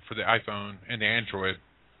application for the iPhone and the Android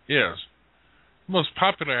is. The most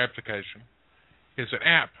popular application is an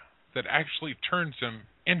app that actually turns them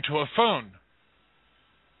into a phone.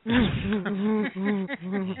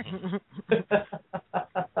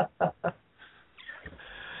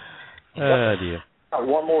 Oh, dear.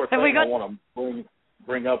 One more thing I want to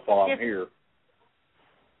bring up while I'm here.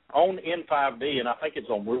 On N5D, and I think it's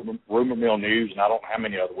on Rumor Mill News, and I don't know how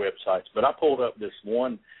many other websites, but I pulled up this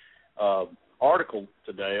one article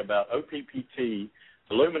today about OPPT,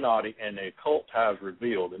 Illuminati, and the occult ties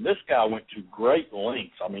revealed. And this guy went to great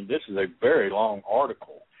lengths. I mean, this is a very long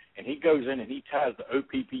article. And he goes in and he ties the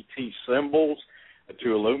OPPT symbols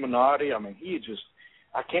to Illuminati. I mean,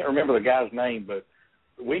 I can't remember the guy's name, but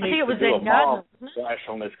we need to do a mob slash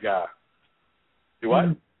on this guy. Do what?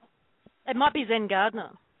 It might be Zen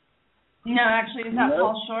Gardner. No, actually, is that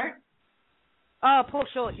Paul Short? Oh, Paul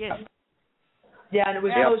Short, yes. Yeah, and it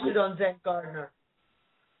was posted on Zen Gardner.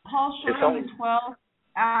 Paul Short on the 12th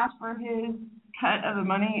asked for his cut of the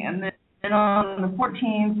money, and then on the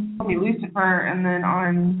 14th, it'll be Lucifer, and then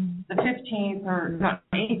on the 15th, or not,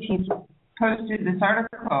 18th, posted this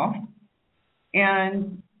article.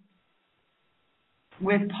 And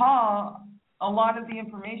with Paul, a lot of the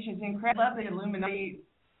information is incredible. I love the Illuminati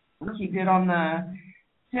work he did on the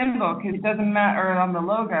symbol, because it doesn't matter, or on the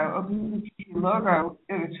logo, OPC logo.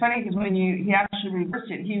 It was funny because when he actually reversed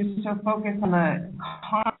it, he was so focused on the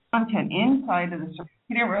content inside of the circle,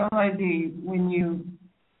 he didn't realize when you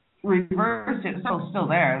reversed it, the circle's still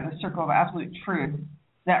there, the circle of absolute truth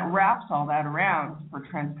that wraps all that around for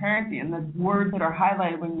transparency. And the words that are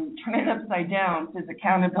highlighted when you turn it upside down says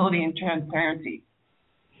accountability and transparency.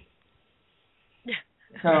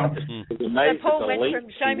 So Paul went from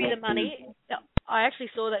show me the money. I actually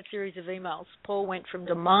saw that series of emails. Paul went from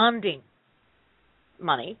demanding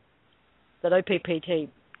money, that OPPT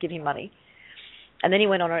give him money, and then he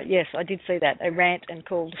went on a, yes, I did see that, a rant and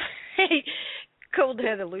called called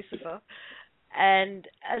her the Lucifer, and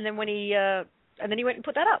then when he and then he went and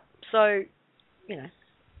put that up. So, you know.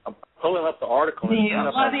 I'm pulling up the article. A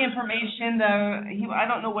lot of the information, though, I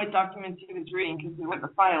don't know what documents he was reading because he went to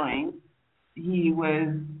filing. He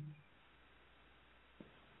was,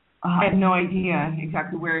 I have no idea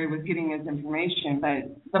exactly where he was getting his information, but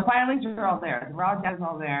the filings are all there. The raw data is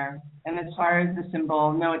all there. And as far as the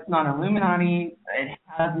symbol, no, it's not Illuminati. It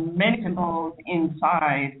has many symbols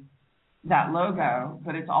inside that logo,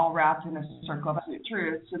 but it's all wrapped in a circle of absolute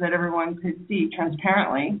truth so that everyone could see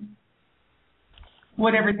transparently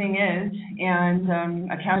what everything is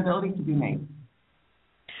and accountability to be made.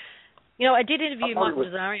 You know, I did interview Michael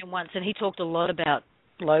Nazarian once, and he talked a lot about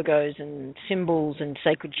logos and symbols and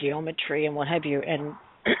sacred geometry and what have you. And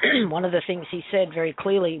one of the things he said very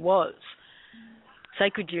clearly was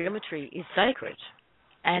sacred geometry is sacred,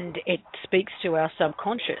 and it speaks to our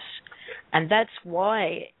subconscious. And that's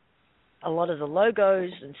why a lot of the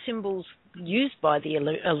logos and symbols used by the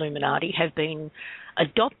Illuminati have been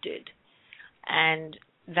adopted. And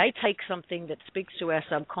they take something that speaks to our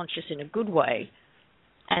subconscious in a good way,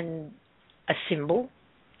 and a symbol,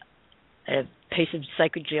 a piece of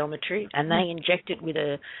sacred geometry, and they inject it with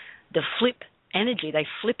the flip energy. They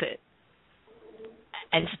flip it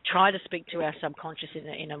and try to speak to our subconscious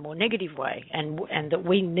in a more negative way, and that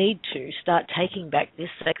we need to start taking back this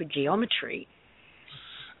sacred geometry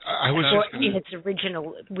in its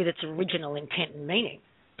original intent and meaning.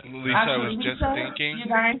 Lisa, I was just thinking. You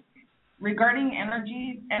guys, regarding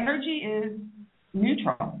energy is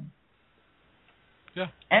neutral. Yeah.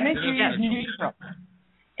 Energy is neutral.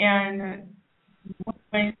 And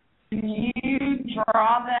when you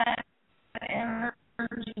draw that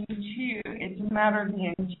energy to, it's a matter of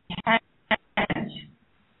the intent.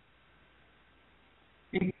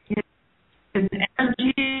 Because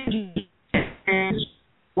energy is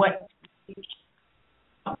what...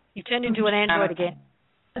 You turned into an android again.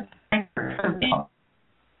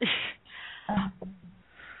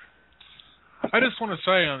 I just want to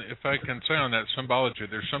say, if I can say on that symbology,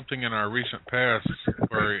 there's something in our recent past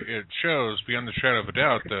where it shows, beyond the shadow of a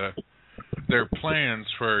doubt, that their plans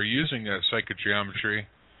for using that sacred geometry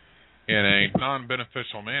in a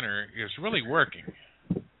non-beneficial manner is really working.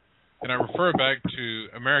 And I refer back to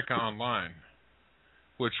America Online,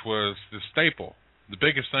 which was the staple, the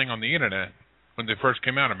biggest thing on the internet when they first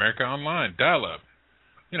came out, America Online, dial-up,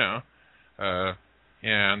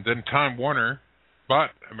 and then Time Warner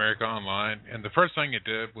bought America Online, and the first thing it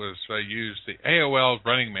did was use the AOL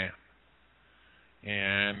Running Man.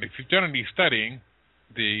 And if you've done any studying,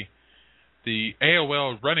 the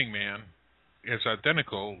AOL Running Man is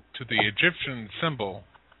identical to the Egyptian symbol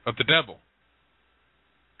of the devil.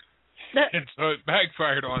 And so it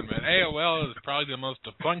backfired on me. AOL is probably the most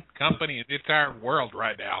defunct company in the entire world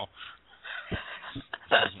right now.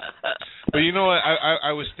 But you know what?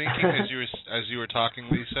 I was thinking as you were talking,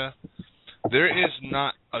 Lisa. There is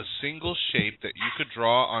not a single shape that you could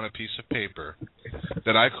draw on a piece of paper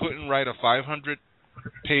that I couldn't write a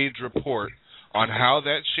 500-page report on how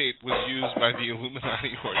that shape was used by the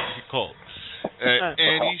Illuminati or the occult.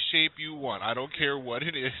 Any shape you want. I don't care what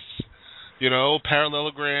it is.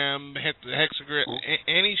 Parallelogram, hexagram,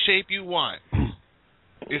 any shape you want.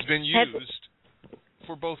 It's been used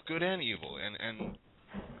for both good and evil. And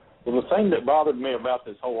well, the thing that bothered me about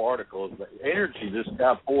this whole article is the energy just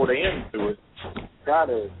got poured into it, try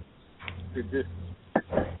to just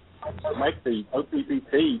make the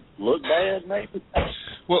OPPT look bad, maybe.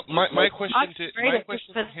 Well, my question to him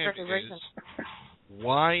is,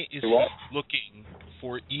 why is he looking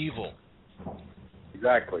for evil?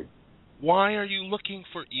 Exactly. Why are you looking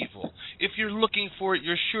for evil? If you're looking for it,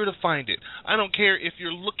 you're sure to find it. I don't care if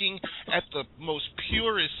you're looking at the most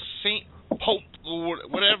purest saint, pope, or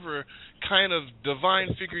whatever kind of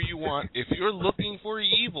divine figure you want. If you're looking for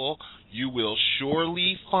evil, you will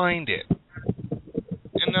surely find it.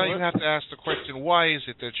 And now you have to ask the question, why is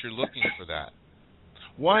it that you're looking for that?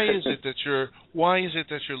 Why is it that you're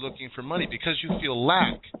looking for money? Because you feel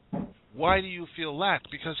lack. Why do you feel lack?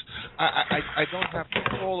 Because I don't have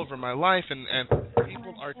control over my life, and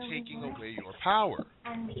people are taking away your power.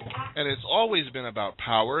 And it's always been about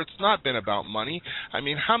power. It's not been about money. I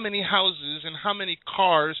mean, how many houses and how many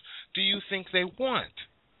cars do you think they want?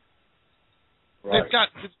 Right. They've got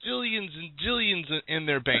gazillions and jillions in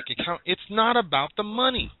their bank account. It's not about the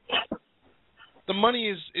money. The money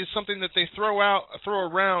is something that they throw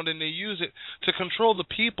around, and they use it to control the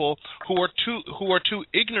people who are too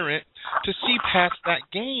ignorant to see past that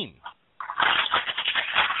game.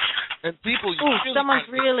 And people. Oh, someone's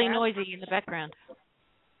really noisy in the background.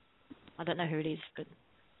 I don't know who it is, but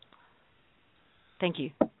thank you.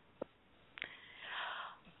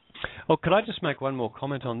 Well, could I just make one more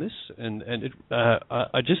comment on this?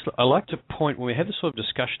 I like to point, when we have this sort of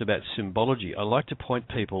discussion about symbology, I like to point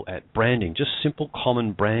people at branding, just simple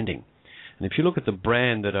common branding. And if you look at the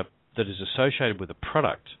brand that is associated with a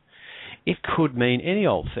product, it could mean any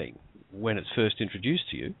old thing when it's first introduced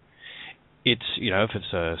to you. It's, if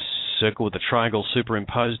it's a circle with a triangle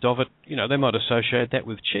superimposed of it, they might associate that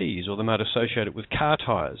with cheese, or they might associate it with car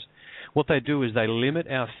tires. What they do is they limit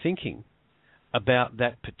our thinking about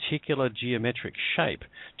that particular geometric shape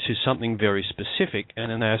to something very specific, and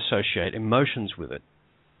then they associate emotions with it.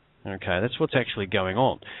 Okay, that's what's actually going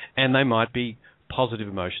on. And they might be positive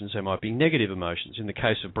emotions, they might be negative emotions. In the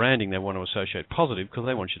case of branding, they want to associate positive because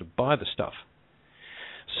they want you to buy the stuff.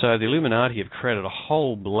 So the Illuminati have created a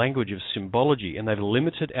whole language of symbology, and they've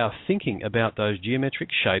limited our thinking about those geometric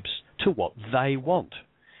shapes to what they want.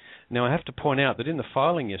 Now, I have to point out that in the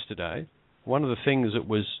filing yesterday, one of the things that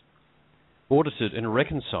was audited and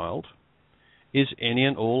reconciled is any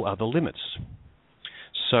and all other limits.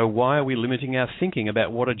 So why are we limiting our thinking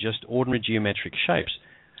about what are just ordinary geometric shapes?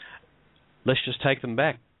 Let's just take them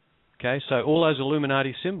back. Okay, so all those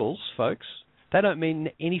Illuminati symbols, folks, they don't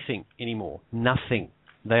mean anything anymore. Nothing.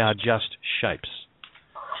 They are just shapes.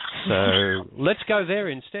 So let's go there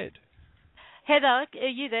instead. Heather, are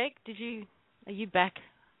you there? Are you back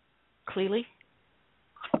clearly?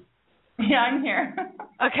 Yeah, I'm here.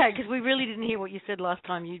 Okay, because we really didn't hear what you said last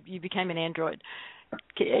time. You became an android.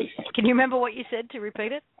 Can you remember what you said to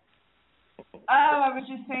repeat it? Oh, I was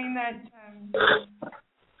just saying that,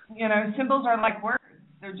 symbols are like words.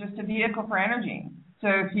 They're just a vehicle for energy. So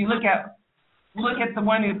if you look at the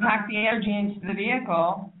one who packed the energy into the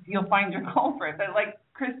vehicle, you'll find your culprit. But like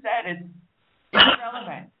Chris said, it's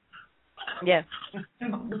irrelevant. Yeah.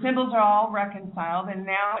 The symbols are all reconciled, and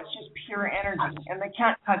now it's just pure energy, and they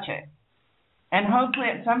can't touch it. And hopefully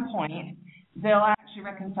at some point, they'll actually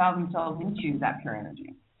reconcile themselves into that pure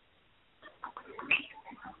energy.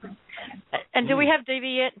 And do we have Diva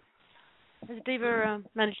yet? Has Diva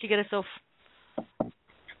managed to get herself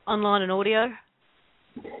online and audio?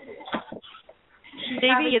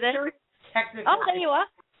 Diva, you there? Oh, there you are.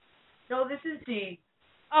 No, this is Dee.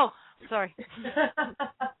 Oh, sorry.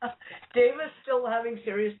 Diva's still having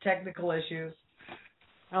serious technical issues.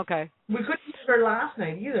 Okay. We couldn't hear her last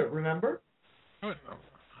night either, remember? I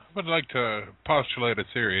would like to postulate a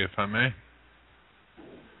theory, if I may.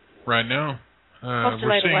 Right now, we're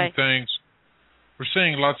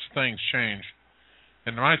seeing lots of things change,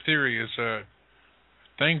 and my theory is that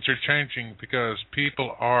things are changing because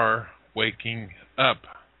people are waking up.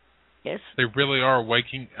 Yes. They really are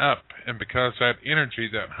waking up, and because that energy,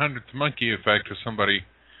 that 100th monkey effect, as somebody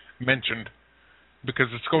mentioned,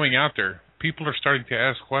 because it's going out there, people are starting to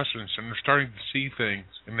ask questions, and they're starting to see things,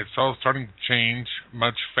 and it's all starting to change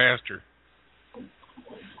much faster.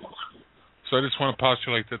 So I just want to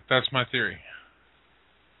postulate that that's my theory.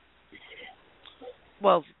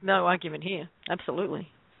 Well, no argument here. Absolutely.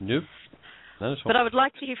 Nope. But I would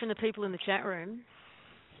like to hear from the people in the chat room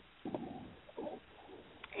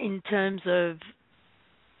in terms of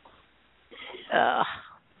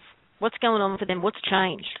what's going on for them, what's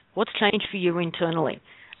changed? What's changed for you internally?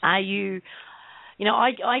 Are you,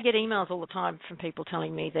 I get emails all the time from people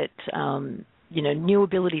telling me that, new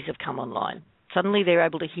abilities have come online. Suddenly they're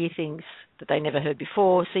able to hear things that they never heard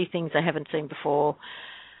before, see things they haven't seen before.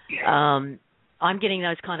 I'm getting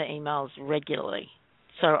those kind of emails regularly.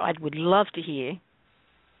 So I would love to hear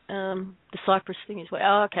the Cypress thing as well.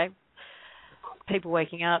 Oh, okay. People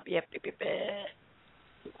waking up. Yep.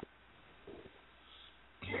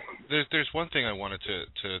 there's one thing I wanted to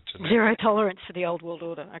mention. Zero tolerance for the old world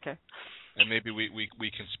order. Okay. And maybe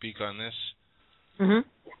we can speak on this. Mhm.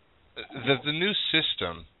 The new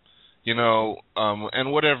system,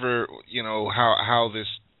 and whatever, how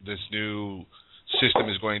this new system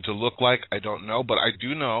is going to look like, I don't know, but I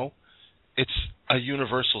do know it's a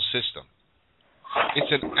universal system.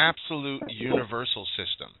 It's an absolute universal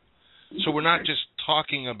system. So we're not just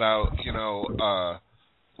talking about,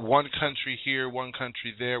 one country here, one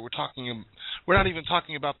country there. We're not even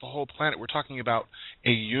talking about the whole planet. We're talking about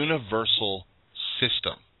a universal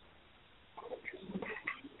system.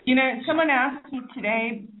 Someone asked me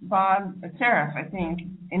today, Bob Seraph, I think,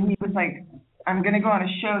 and he was like, I'm going to go on a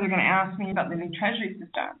show. They're going to ask me about the new treasury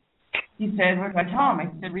system. He said, what do I tell him? I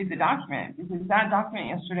said, read the document, because that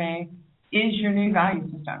document yesterday is your new value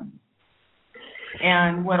system.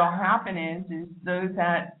 And what will happen is those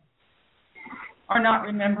that are not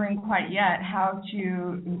remembering quite yet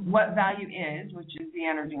what value is, which is the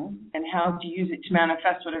energy, and how to use it to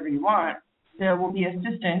manifest whatever you want, there will be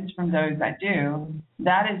assistance from those that do.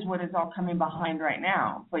 That is what is all coming behind right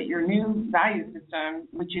now. But your new value system,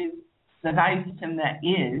 which is the value system that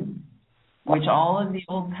is, which all of the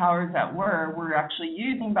old powers that were actually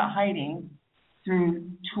using but hiding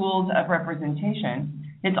through tools of representation,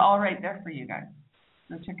 it's all right there for you guys.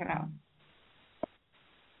 So check it out.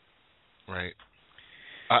 Right.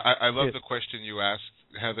 I love the question you asked,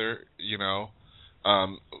 Heather.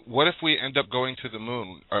 What if we end up going to the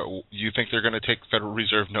moon? You think they're going to take Federal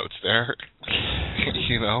Reserve notes there?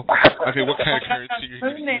 What kind of currency are you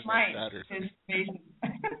going to use on Saturn?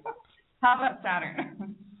 How about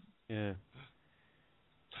Saturn? Yeah.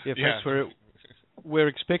 Yeah, folks, we're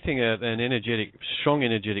expecting an strong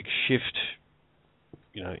energetic shift,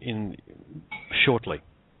 in shortly,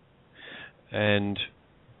 and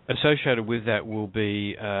associated with that will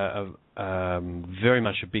be very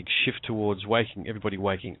much a big shift towards everybody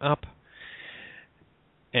waking up,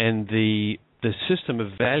 and the system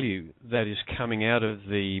of value that is coming out of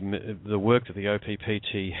the work that the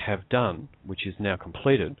OPPT have done, which is now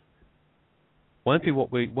completed, won't be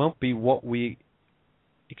what we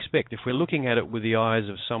expect. If we're looking at it with the eyes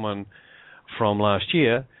of someone from last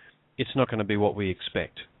year, it's not going to be what we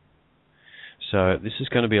expect. So this is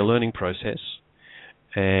going to be a learning process,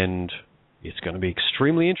 and it's going to be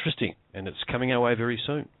extremely interesting, and it's coming our way very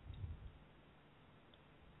soon.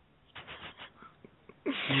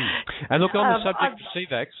 And look, on the subject of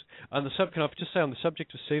CVAX, can I just say on the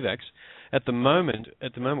subject of CVAX, at the moment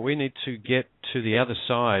we need to get to the other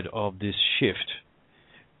side of this shift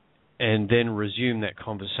and then resume that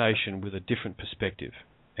conversation with a different perspective.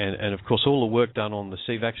 And of course, all the work done on the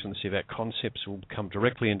CVAX and the CVAC concepts will come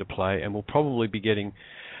directly into play, and we'll probably be getting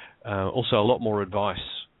also a lot more advice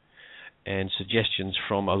and suggestions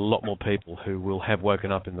from a lot more people who will have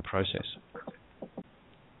woken up in the process.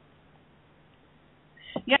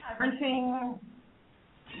 Yeah, everything.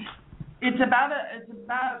 It's about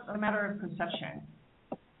a matter of perception,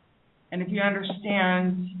 and if you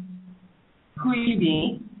understand who you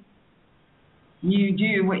be, you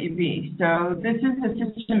do what you be. So this is the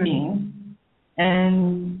system being,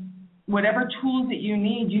 and whatever tools that you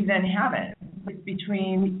need, you then have it. It's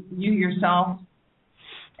between you yourself,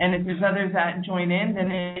 and if there's others that join in,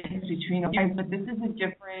 then it's between you guys. But this is a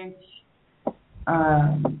different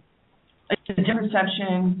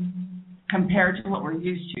perception compared to what we're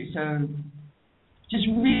used to. So just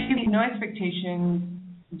really no expectations.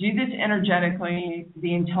 Do this energetically.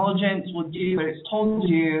 The intelligence will do what it's told to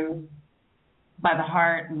do by the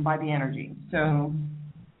heart and by the energy. So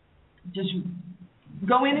just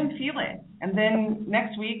go in and feel it. And then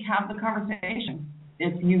next week, have the conversation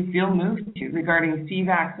if you feel moved to regarding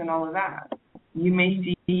CVAX and all of that. You may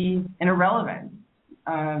see an irrelevance,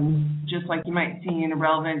 just like you might see an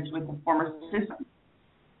irrelevance with the former system.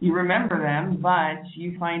 You remember them, but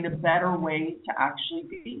you find a better way to actually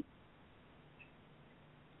be.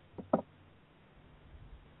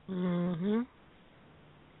 Mhm.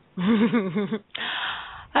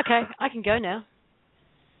 Okay, I can go now.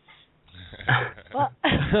 Well,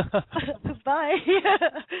 bye.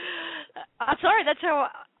 I'm sorry. That's how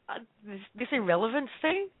this irrelevance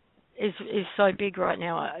thing is so big right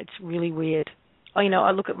now. It's really weird.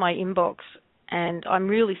 I look at my inbox, and I'm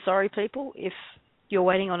really sorry, people, if you're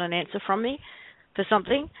waiting on an answer from me for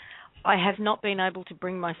something. I have not been able to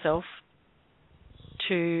bring myself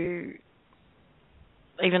to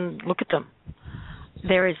even look at them.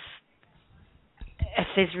 There's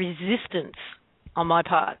resistance on my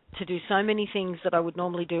part to do so many things that I would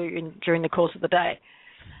normally do during the course of the day,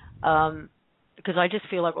 because I just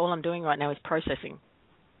feel like all I'm doing right now is processing,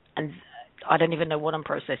 and I don't even know what I'm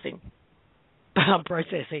processing. but I'm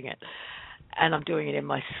processing it, and I'm doing it in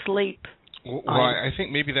my sleep. Well, I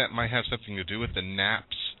think maybe that might have something to do with the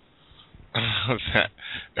naps that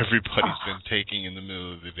everybody's been taking in the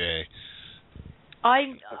middle of the day.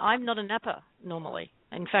 I'm not a napper normally.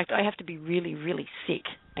 In fact, I have to be really, really sick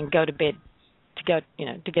and go to bed to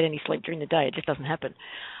get any sleep during the day. It just doesn't happen.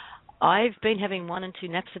 I've been having 1 and 2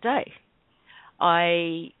 naps a day.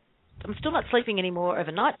 I'm still not sleeping anymore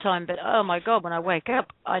over night time, but oh my God, when I wake up,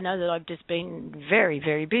 I know that I've just been very,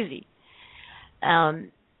 very busy. I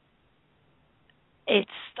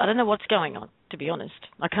don't know what's going on, to be honest.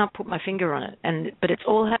 I can't put my finger on it, but it's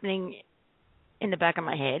all happening in the back of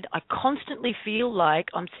my head. I constantly feel like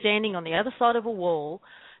I'm standing on the other side of a wall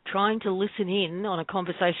trying to listen in on a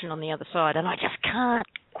conversation on the other side, and I just can't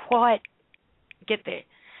quite get there.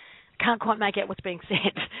 Can't quite make out what's being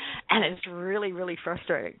said, and it's really, really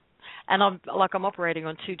frustrating. And I'm operating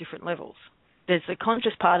on 2 different levels. There's the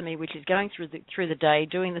conscious part of me which is going through the day,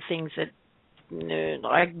 doing the things that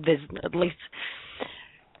there's at least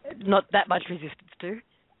not that much resistance to,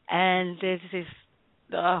 and there's this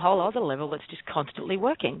whole other level that's just constantly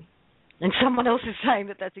working. And someone else is saying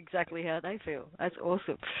that that's exactly how they feel. That's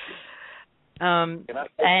awesome. Can I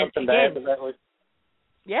say something to add to that, Lisa?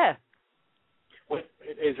 Yeah.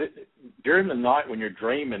 Is it during the night when you're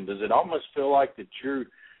dreaming? Does it almost feel like that you're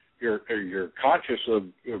conscious of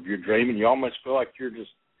your dream, and you almost feel like you're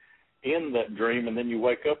just in that dream, and then you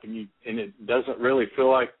wake up and it doesn't really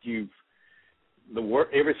feel like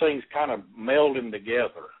everything's kind of melding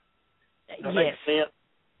together? Does that make sense?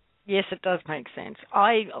 Yes, it does make sense.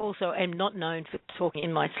 I also am not known for talking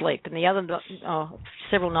in my sleep. And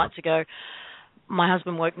several nights ago, my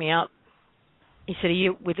husband woke me up. He said,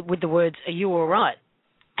 with the words, "Are you all right?"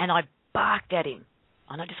 And I barked at him.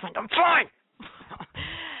 And I just went, "I'm fine."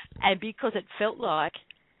 And because it felt like,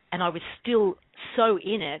 and I was still so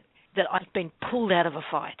in it, that I'd been pulled out of a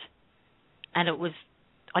fight. And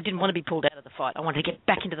I didn't want to be pulled out of the fight. I wanted to get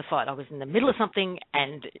back into the fight. I was in the middle of something,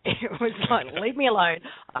 and it was like, leave me alone.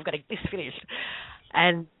 I've got to get this finished.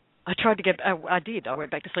 And I did. I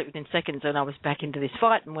went back to sleep within seconds, and I was back into this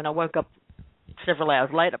fight. And when I woke up several hours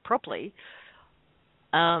later properly,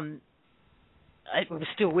 it was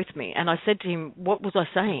still with me. And I said to him, what was I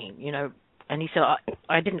saying? And he said,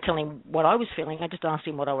 I didn't tell him what I was feeling. I just asked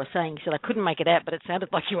him what I was saying. He said, I couldn't make it out, but it sounded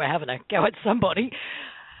like you were having a go at somebody.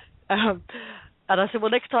 And I said,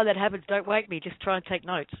 well, next time that happens, don't wake me. Just try and take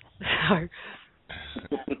notes. So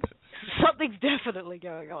something's definitely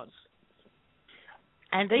going on.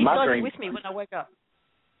 And these guys are with me when I wake up.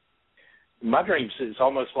 My dreams, it's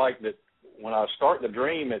almost like that when I start the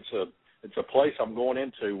dream, it's a place I'm going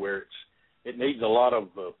into where it needs a lot of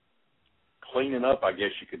cleaning up, I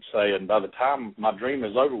guess you could say. And by the time my dream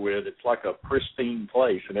is over with, it's like a pristine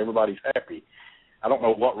place and everybody's happy. I don't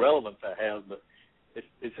know what relevance that has, but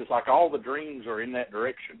it's just like all the dreams are in that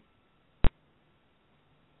direction.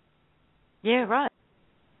 Yeah, right.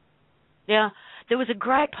 Yeah, there was a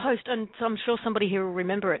great post, and I'm sure somebody here will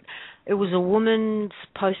remember it. It was a woman's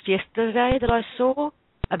post yesterday that I saw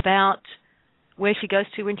about where she goes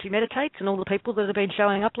to when she meditates and all the people that have been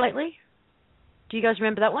showing up lately. Do you guys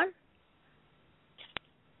remember that one?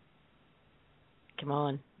 Come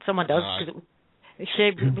on. Someone does, because it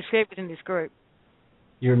was shared within this group.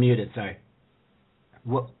 You're muted, sorry.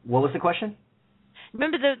 What was the question?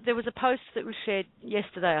 Remember there was a post that was shared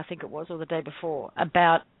yesterday, I think it was, or the day before,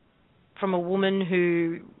 from a woman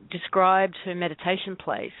who described her meditation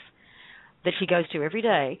place that she goes to every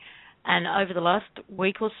day, and over the last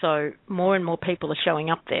week or so, more and more people are showing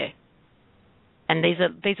up there. And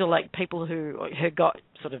these are like people who got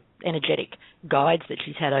sort of energetic guides that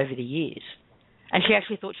she's had over the years. And she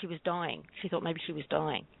actually thought she was dying. She thought maybe she was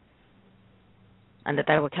dying. And that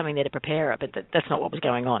they were coming there to prepare her, but that's not what was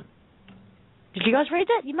going on. Did you guys read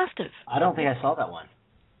that? You must have. I don't think I saw that one.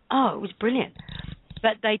 Oh, it was brilliant.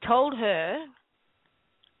 But they told her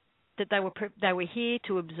that they were here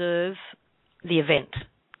to observe the event.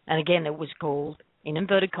 And again, it was called, in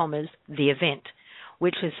inverted commas, the event,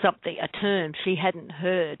 which is a term she hadn't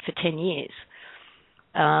heard for 10 years.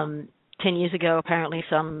 10 years ago, apparently,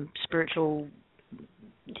 some spiritual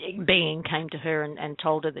being came to her and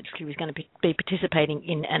told her that she was going to be participating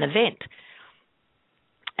in an event.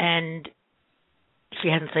 And she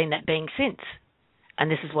hasn't seen that being since. And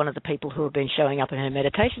this is one of the people who have been showing up in her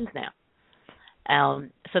meditations now.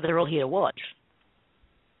 So they're all here to watch.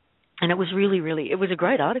 And it was it was a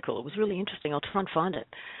great article. It was really interesting. I'll try and find it.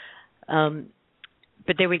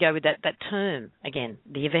 But there we go with that term again,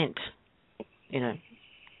 the event.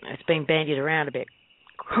 It's been bandied around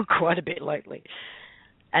quite a bit lately.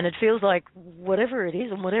 And it feels like whatever it is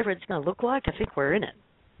and whatever it's going to look like, I think we're in it.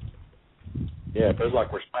 Yeah, it feels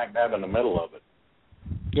like we're smack dab in the middle of it.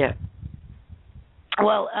 Yeah.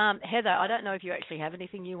 Well, Heather, I don't know if you actually have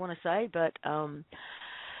anything you want to say, but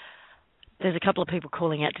there's a couple of people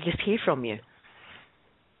calling out to just hear from you.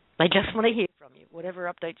 They just want to hear from you,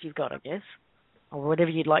 whatever updates you've got, I guess, or whatever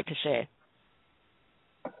you'd like to share.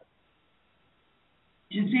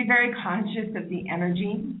 Just be very conscious of the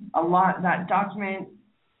energy. That document,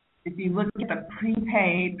 if you look at the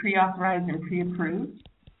prepaid, pre-authorized, and pre-approved,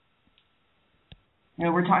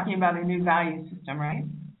 we're talking about a new value system, right?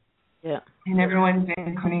 Yeah. And everyone's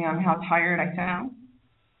been commenting on how tired I sound.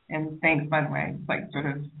 And thanks, by the way. It's like sort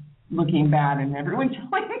of looking bad, and everyone's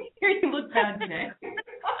telling me you look bad today.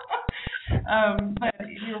 But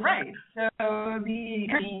you're right. So the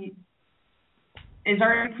energy is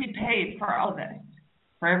already prepaid for all of this,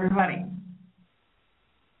 for everybody.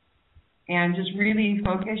 And just really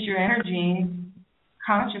focus your energy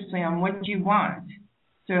consciously on what you want.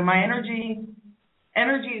 So my energy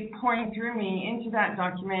is pouring through me into that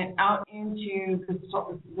document, out into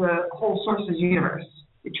the whole sources universe,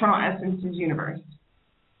 eternal essences universe.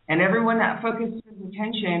 And everyone that focuses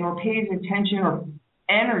attention or pays attention or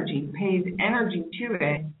pays energy to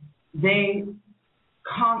it, they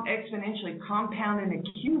exponentially compound and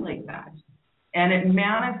accumulate that. And it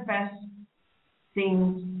manifests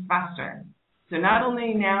things faster. So not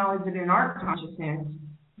only now is it in our consciousness,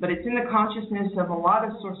 but it's in the consciousness of a lot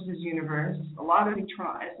of sources universe, a lot of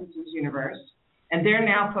eternal essences universe, and they're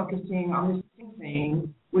now focusing on the same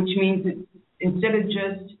thing, which means that instead of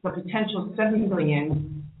just the potential 7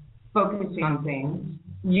 billion focusing on things,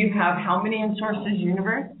 you have how many in sources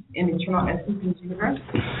universe, in eternal essences universe?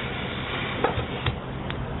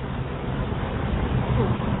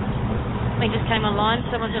 They just came online.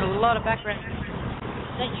 Someone's got a lot of background.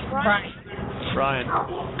 Is that you, Brian?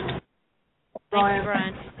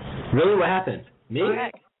 Brian. Really? What happened? Me?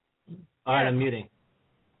 Okay. All right, I'm muting.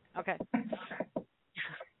 Okay.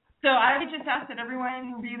 So I would just ask that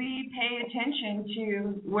everyone really pay attention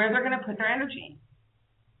to where they're going to put their energy.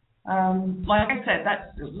 Like I said,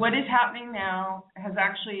 that's what is happening now.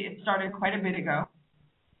 It started quite a bit ago.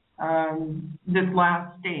 This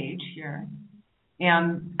last stage here,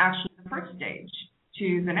 and actually the first stage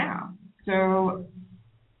to the now. So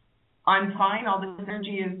I'm fine. All this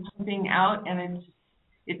energy is pumping out, and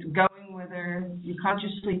it's going whether you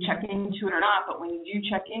consciously check into it or not. But when you do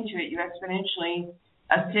check into it, you exponentially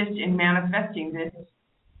assist in manifesting this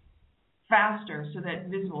faster, so that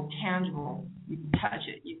visible, tangible, you can touch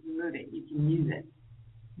it, you can move it, you can use it.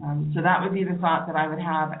 So that would be the thought that I would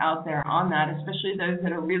have out there on that, especially those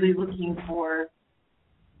that are really looking for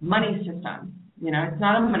money system. It's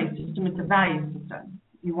not a money system, it's a value system.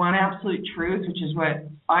 You want absolute truth, which is what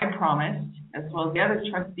I promised, as well as the other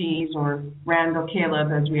trustees, or Randall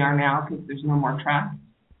Caleb as we are now, because there's no more trust.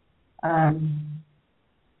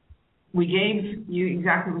 We gave you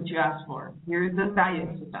exactly what you asked for. Here's the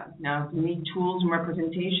value system. Now, if you need tools and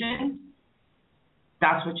representation,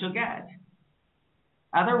 that's what you'll get.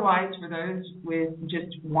 Otherwise, for those with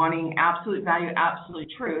just wanting absolute value, absolute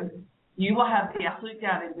truth, you will have the absolute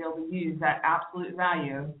data to be able to use that absolute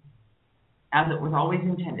value as it was always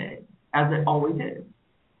intended, as it always is.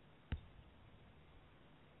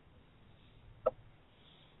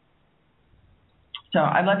 So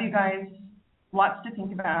I love you guys. Lots to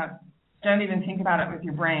think about. Don't even think about it with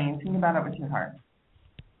your brain. Think about it with your heart.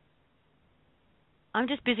 I'm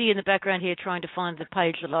just busy in the background here trying to find the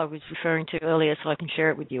page that I was referring to earlier so I can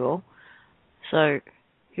share it with you all. So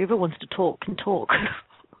whoever wants to talk can talk.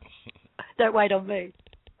 Don't wait on me.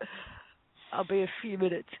 I'll be a few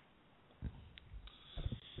minutes.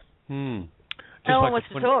 No one wants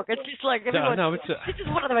to talk. It's just like everyone. No, this is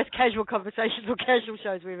one of the most casual conversations or casual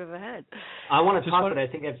shows we've ever had. I want to talk, but I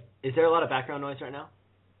think is there a lot of background noise right now?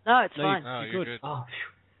 No, it's fine. You're good. Oh,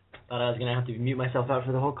 phew. Thought I was going to have to mute myself out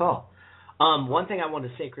for the whole call. One thing I wanted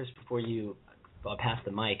to say, Chris, before you pass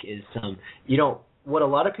the mic is, what a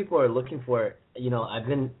lot of people are looking for.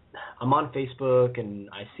 I'm on Facebook and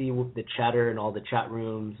I see the chatter and all the chat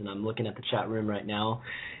rooms, and I'm looking at the chat room right now,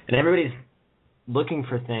 and everybody's looking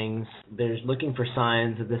for things. They're looking for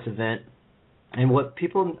signs of this event, and what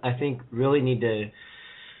people I think really need to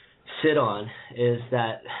sit on is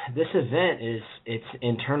that this event it's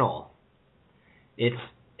internal. It's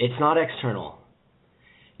not external.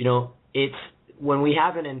 It's when we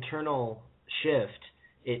have an internal shift,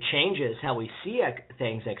 it changes how we see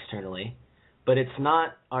things externally, but it's not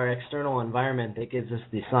our external environment that gives us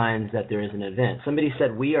the signs that there is an event. Somebody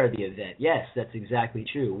said we are the event. Yes, that's exactly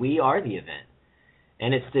true. We are the event.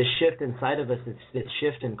 And it's this shift inside of us, it's this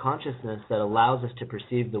shift in consciousness that allows us to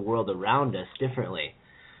perceive the world around us differently.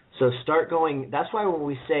 So start going. That's why when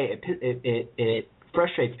we say it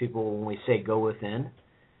frustrates people when we say go within.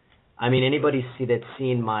 I mean, anybody that's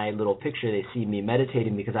seen my little picture, they see me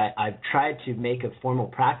meditating because I've tried to make a formal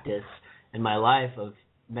practice in my life of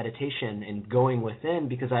meditation and going within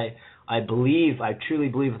because I truly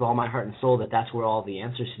believe with all my heart and soul that that's where all the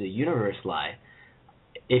answers to the universe lie.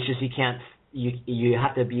 It's just you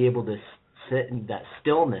have to be able to sit in that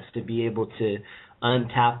stillness to be able to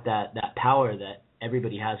untap that power that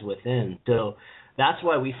everybody has within. So that's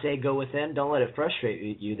why we say go within. Don't let it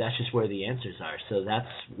frustrate you. That's just where the answers are. So that's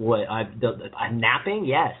what I'm napping.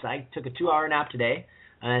 Yes, I took a 2-hour nap today,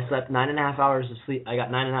 and I slept 9.5 hours of sleep. I got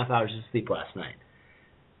 9.5 hours of sleep last night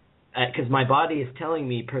because my body is telling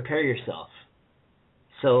me prepare yourself.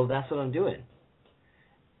 So that's what I'm doing.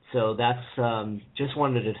 So that's just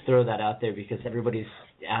wanted to throw that out there because everybody's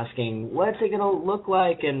asking what's it going to look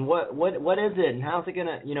like and what is it and how's it going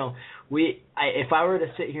to, if I were to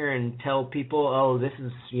sit here and tell people, oh, this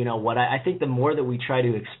is, what I think the more that we try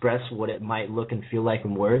to express what it might look and feel like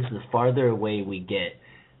in words, the farther away we get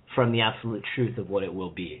from the absolute truth of what it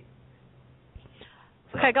will be.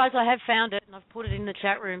 So. Okay, guys, I have found it and I've put it in the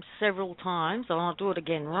chat room several times, and I'll do it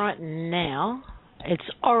again right now. It's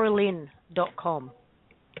oralin.com.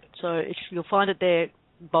 So you'll find it there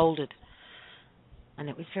bolded. And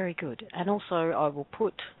it was very good. And also I will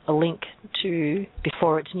put a link to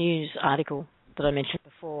Before It's News article that I mentioned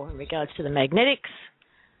before in regards to the magnetics.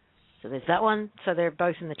 So there's that one. So they're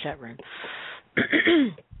both in the chat room.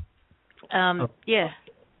 Yeah,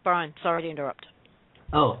 Brian, sorry to interrupt.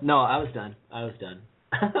 Oh, no, I was done. I'll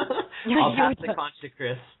pass the conch to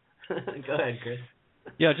Chris. Go ahead, Chris.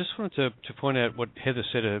 Yeah, I just wanted to point out what Heather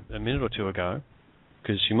said a minute or two ago,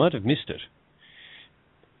 because you might have missed it.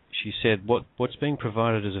 She said what's being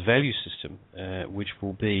provided as a value system, which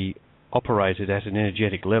will be operated at an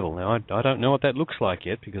energetic level. Now, I don't know what that looks like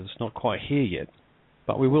yet because it's not quite here yet,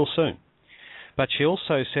 but we will soon. But she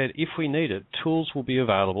also said if we need it, tools will be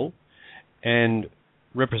available and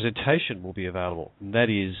representation will be available. And that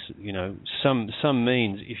is, some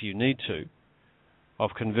means, if you need to,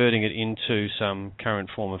 of converting it into some current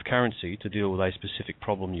form of currency to deal with a specific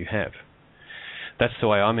problem you have. That's the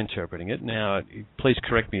way I'm interpreting it. Now, please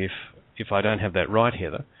correct me if I don't have that right,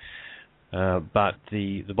 Heather. But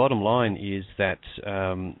the bottom line is that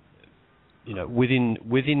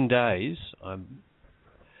within days,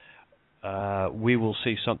 we will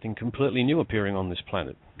see something completely new appearing on this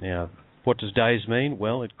planet. Now, what does days mean?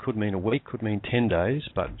 Well, it could mean a week, could mean 10 days,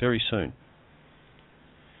 but very soon.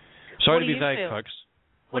 Sorry to be vague, folks.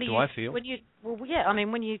 What do I feel? What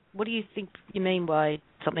do you think you mean by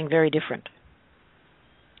something very different?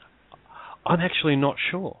 I'm actually not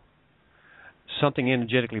sure. Something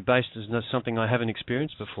energetically based is not something I haven't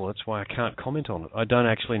experienced before. That's why I can't comment on it. I don't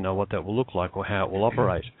actually know what that will look like or how it will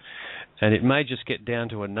operate. And it may just get down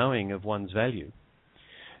to a knowing of one's value.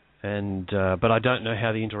 But I don't know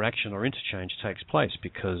how the interaction or interchange takes place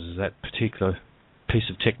because that particular piece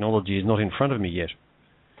of technology is not in front of me yet.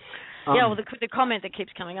 The comment that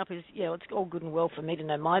keeps coming up is, it's all good and well for me to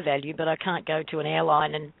know my value, but I can't go to an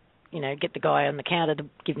airline and get the guy on the counter to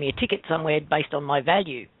give me a ticket somewhere based on my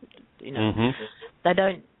value.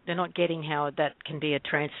 They're not getting how that can be a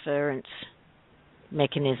transference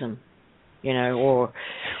mechanism, or.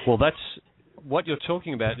 Well, that's what you're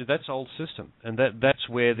talking about. That's old system, and that's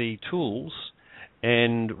where the tools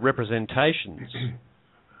and representations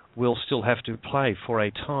will still have to play for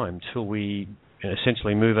a time till we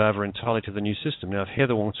essentially move over entirely to the new system. Now, if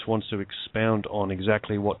Heather wants to expound on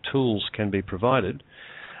exactly what tools can be provided.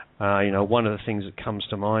 One of the things that comes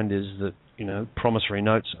to mind is that, promissory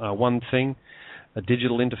notes are one thing, a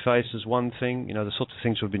digital interface is one thing, the sorts of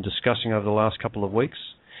things we've been discussing over the last couple of weeks.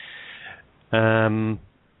 Cards,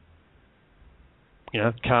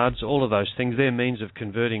 all of those things, they're means of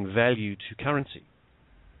converting value to currency.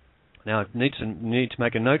 Now, I need to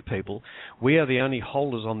make a note, people. We are the only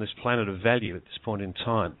holders on this planet of value at this point in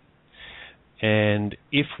time. And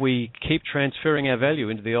if we keep transferring our value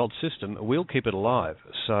into the old system, we'll keep it alive.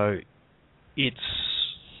 So it's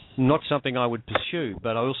not something I would pursue,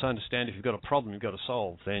 but I also understand if you've got a problem you've got to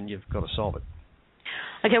solve, then you've got to solve it.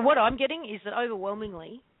 Okay, what I'm getting is that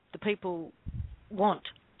overwhelmingly the people want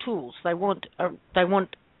tools. They want a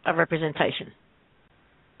representation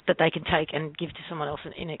that they can take and give to someone else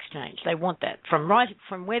in exchange. They want that. From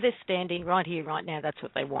where they're standing right here, right now, that's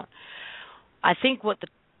what they want. I think what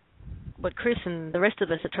Chris and the rest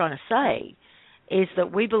of us are trying to say is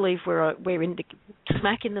that we believe we're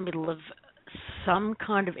smack in the middle of some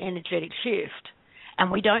kind of energetic shift,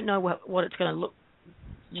 and we don't know what it's going to look,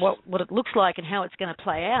 what it looks like, and how it's going to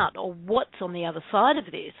play out, or what's on the other side of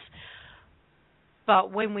this.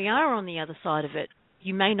 But when we are on the other side of it,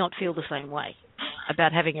 you may not feel the same way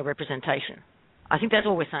about having a representation. I think that's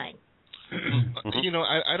all we're saying.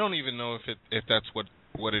 I don't even know if that's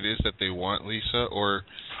what it is that they want, Lisa, or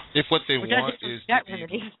if what they want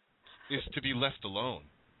is to be left alone.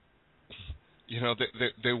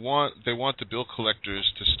 They want the bill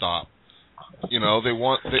collectors to stop. They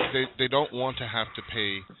don't want to have to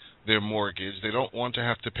pay their mortgage. They don't want to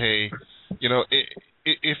have to pay.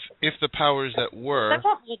 If the powers that were. They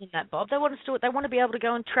want more than that, Bob. They want to be able to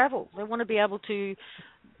go and travel. They want to be able to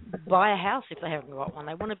buy a house if they haven't got one.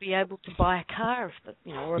 They want to be able to buy a car,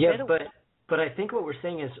 or a better one. But I think what we're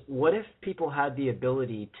saying is, what if people had the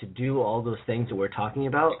ability to do all those things that we're talking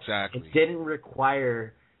about? Exactly. It didn't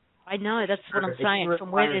require. I know, that's what I'm saying.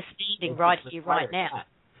 From where they're standing right here, right now.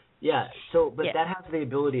 Yeah. So, but that has the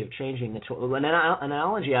ability of changing. An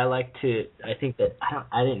analogy I like to. I think that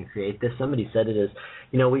I didn't create this. Somebody said it is.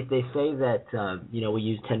 They say that we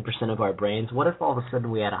use 10% of our brains. What if all of a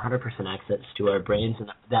sudden we had 100% access to our brains,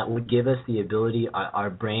 and that would give us the ability, our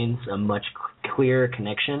brains, a much clearer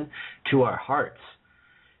connection to our hearts.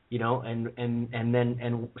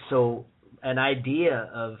 So an idea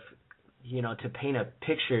of to paint a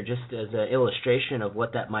picture just as an illustration of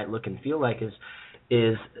what that might look and feel like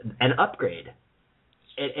is an upgrade.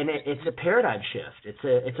 It's a paradigm shift.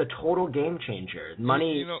 It's a total game changer.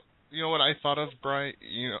 Money. You know what I thought of, Brian?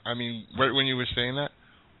 Right when you were saying that,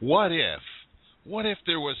 what if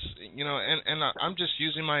there was, and I'm just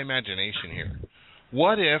using my imagination here.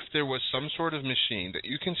 What if there was some sort of machine that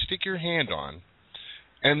you can stick your hand on,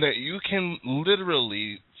 and that you can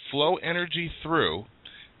literally flow energy through,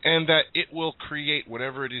 and that it will create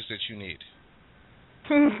whatever it is that you need?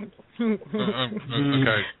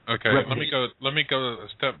 Okay. Let me go a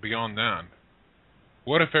step beyond that.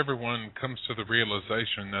 What if everyone comes to the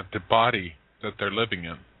realization that the body that they're living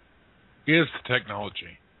in is the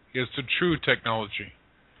technology, is the true technology,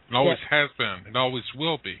 and always has been, and always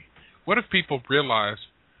will be? What if people realize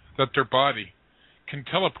that their body can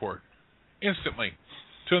teleport instantly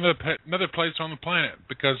to another place on the planet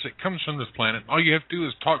because it comes from this planet? All you have to do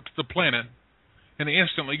is talk to the planet, and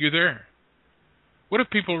instantly you're there. What if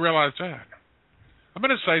people realize that? I'm going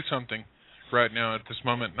to say something right now at this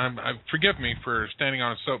moment, and forgive me for standing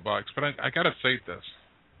on a soapbox, but I got to say this.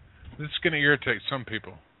 This is going to irritate some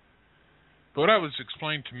people. But what I was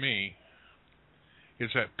explained to me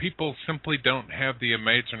is that people simply don't have the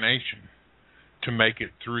imagination to make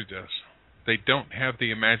it through this. They don't have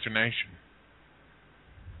the imagination.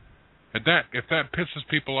 And if that pisses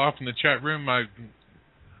people off in the chat room, I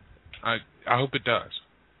hope it does.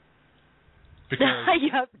 Because I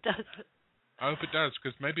hope it does. I hope it does,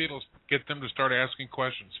 because maybe it'll get them to start asking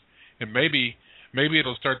questions, and maybe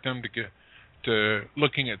it'll start them to get to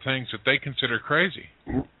looking at things that they consider crazy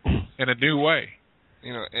in a new way.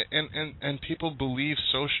 And people believe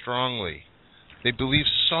so strongly. They believe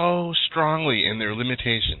so strongly in their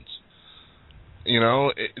limitations.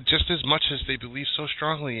 Just as much as they believe so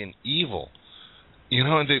strongly in evil.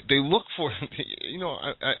 And they look for.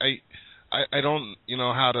 I don't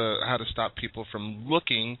how to stop people from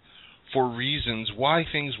looking for reasons why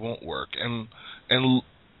things won't work, and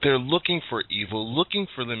they're looking for evil, looking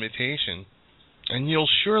for limitation, and you'll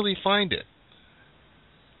surely find it.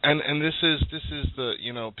 And this is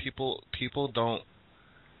the people don't.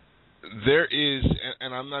 There is,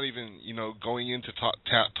 and I'm not even going into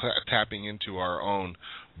tapping into our own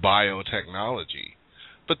biotechnology,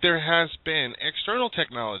 but there has been external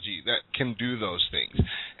technology that can do those things,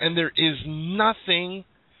 and there is nothing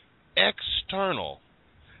external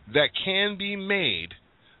that can be made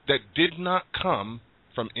that did not come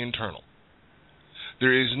from internal.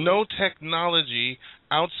 There is no technology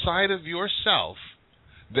outside of yourself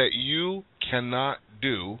that you cannot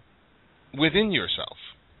do within yourself.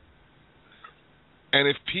 And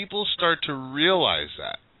if people start to realize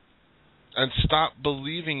that and stop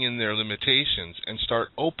believing in their limitations and start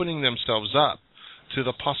opening themselves up to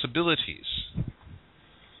the possibilities.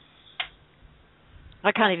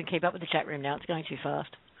 I can't even keep up with the chat room now. It's going too fast.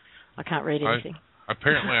 I can't read anything.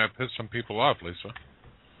 Apparently I pissed some people off, Lisa.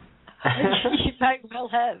 You may well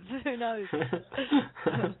have. Who knows?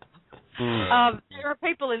 There are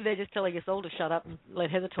people in there just telling us all to shut up and let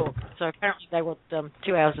Heather talk. So apparently they want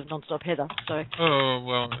 2 hours of non-stop Heather. So. Oh,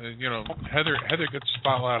 well, Heather gets the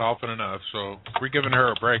spotlight often enough, so we're giving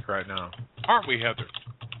her a break right now. Aren't we, Heather?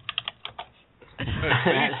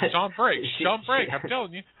 She's on break. She's on break. I'm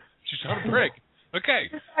telling you. She's on break. Okay.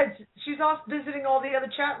 Besides, she's off visiting all the other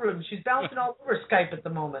chat rooms. She's bouncing all over Skype at the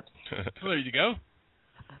moment. There you go.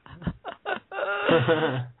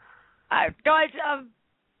 Guys,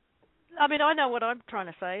 I mean, I know what I'm trying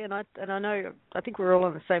to say, and I know, I think we're all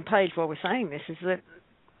on the same page while we're saying this, is that,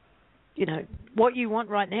 you know, what you want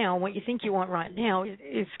right now, what you think you want right now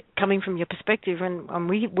is coming from your perspective, and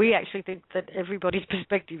we actually think that everybody's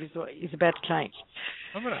perspective is about to change.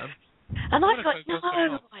 And I've got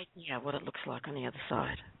no idea what it looks like on the other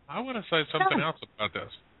side. I want to say something else about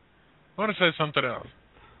this.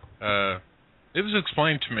 It was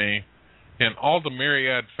explained to me in all the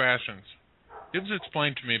myriad fashions. It was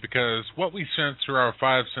explained to me because what we sense through our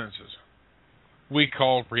five senses, we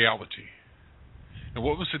call reality. And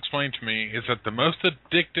what was explained to me is that the most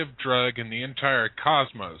addictive drug in the entire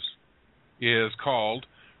cosmos is called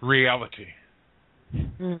reality.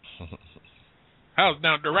 Mm.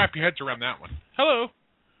 Now, to wrap your heads around that one. Hello.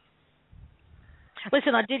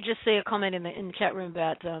 Listen, I did just see a comment in the chat room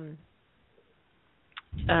about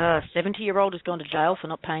 70-year-old has gone to jail for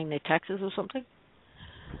not paying their taxes or something.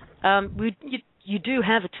 You do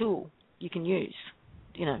have a tool you can use.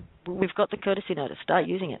 You know, we've got the courtesy notice. Start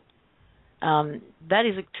using it. That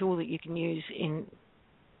is a tool that you can use in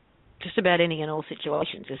just about any and all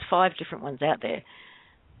situations. There's 5 different ones out there,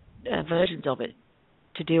 versions of it,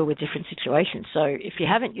 to deal with different situations. So if you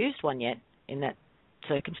haven't used one yet in that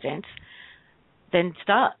circumstance, then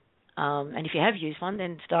start. And if you have used one,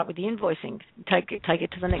 then start with the invoicing. Take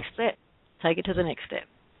it to the next step. Take it to the next step.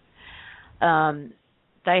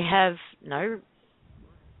 They have no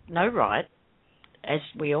right, as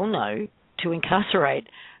we all know, to incarcerate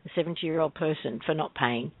a 70-year-old person for not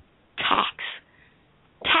paying tax.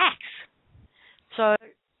 So,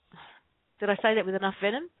 did I say that with enough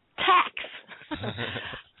venom? Tax.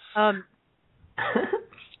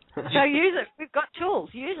 So use it. We've got tools.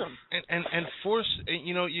 Use them. And force.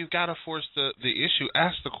 You know, you've got to force the issue.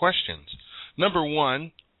 Ask the questions. Number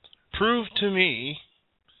one, prove to me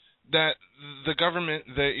that the government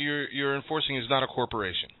that you're enforcing is not a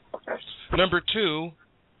corporation. Number two,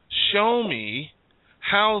 show me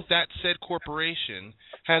how that said corporation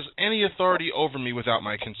has any authority over me without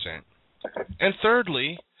my consent. And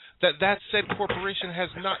thirdly, that said corporation has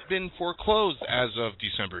not been foreclosed as of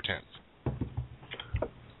December 10th.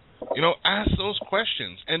 You know, ask those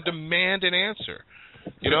questions and demand an answer.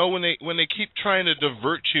 You know, when they keep trying to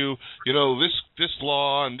divert you, you know, this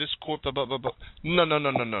law and this court, blah, blah, blah, blah.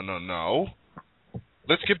 No.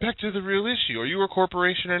 Let's get back to the real issue. Are you a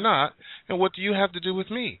corporation or not? And what do you have to do with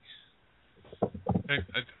me?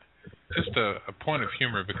 Just a point of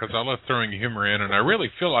humor, because I love throwing humor in, and I really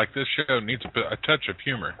feel like this show needs a touch of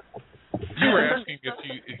humor. You were asking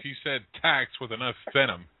if you said tax with enough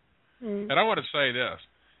venom. And I want to say this.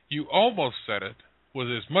 You almost said it with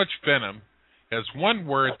as much venom as one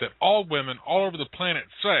word that all women all over the planet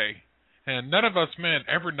say, and none of us men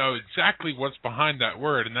ever know exactly what's behind that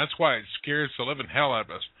word, and that's why it scares the living hell out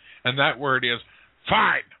of us. And that word is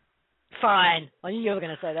fine. Fine. I knew you were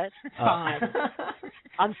going to say that. Fine.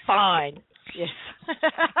 I'm fine. Yes.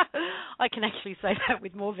 I can actually say that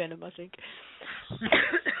with more venom, I think.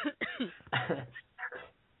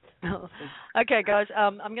 Okay, guys.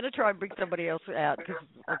 I'm going to try and bring somebody else out, because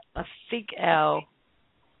I think our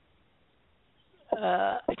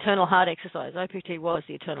eternal heart exercise, OPT was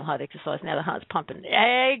the eternal heart exercise. Now the heart's pumping.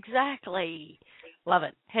 Exactly. Love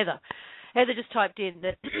it. Heather just typed in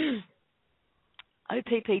that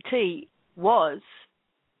OPPT was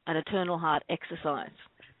an eternal heart exercise,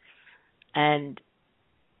 and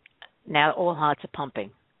now all hearts are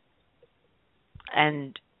pumping.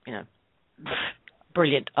 And, you know,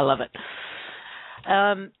 brilliant. I love it.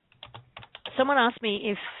 Someone asked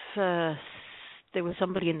me if there was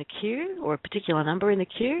somebody in the queue, or a particular number in the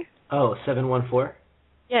queue. Oh, 714?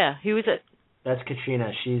 Yeah, who is it? That's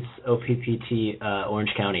Katrina. She's OPPT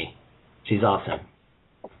Orange County. She's awesome.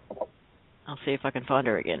 I'll see if I can find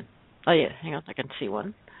her again. Oh, yeah, hang on, I can see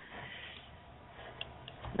one.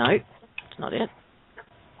 No, it's not it.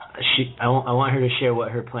 I want her to share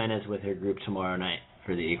what her plan is with her group tomorrow night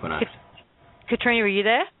for the equinox. Katrina, are you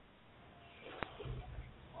there?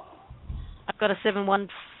 I've got a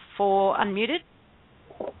 714 unmuted.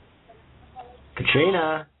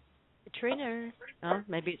 Katrina. Oh,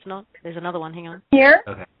 maybe it's not. There's another one. Hang on. Here.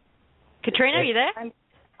 Okay. Katrina, are you there?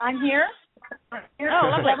 I'm here. Oh,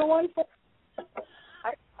 lovely. 714.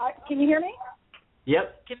 Can you hear me?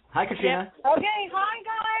 Yep. Hi, Katrina. Yep. Okay. Hi,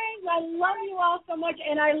 guys. I love you all so much,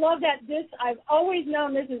 and I love that I've always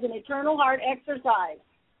known this is an eternal heart exercise.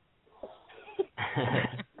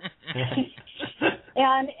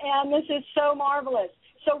 and this is so marvelous.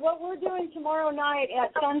 So what we're doing tomorrow night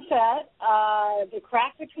at sunset, the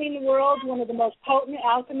crack between the worlds, one of the most potent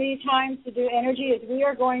alchemy times to do energy, is we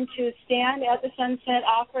are going to stand at the sunset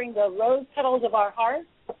offering the rose petals of our hearts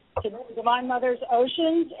to Divine Mother's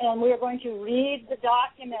Oceans, and we are going to read the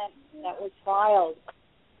document that was filed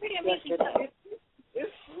yesterday.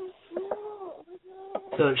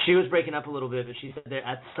 So she was breaking up a little bit, but she said that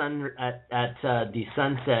at the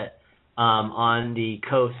sunset on the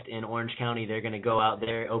coast in Orange County, they're going to go out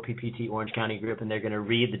there, OPPT Orange County Group, and they're going to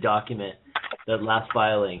read the document, the last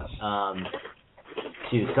filing,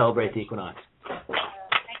 to celebrate the equinox.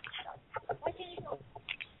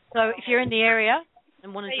 So if you're in the area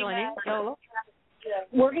and want to join in, go along.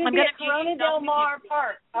 We're going to be at Corona Del Mar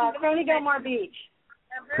Park, Corona Del Mar Beach.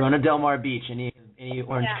 Corona Del Mar Beach, any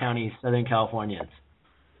Orange County, Southern Californians.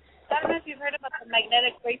 I don't know if you've heard about the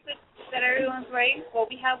magnetic bracelets that everyone's wearing. Well,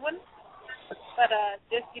 we have one, but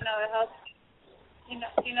just it helps. You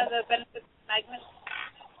know the benefits of magnets.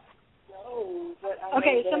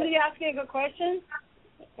 Okay, somebody asking a good question.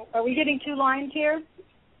 Are we getting two lines here?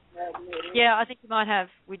 Yeah, I think you might have.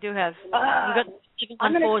 We do have. We've got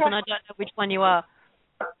I'm one pause, and I don't know which one you are.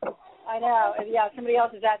 I know. Yeah, somebody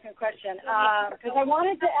else is asking a question. Because I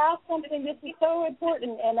wanted to ask something. This is so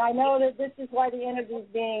important, and I know that this is why the energy is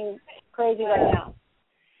being crazy right now.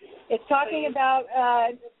 It's talking about,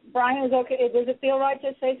 Brian, is okay. Does it feel right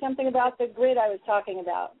to say something about the grid I was talking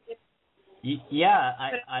about? Yeah,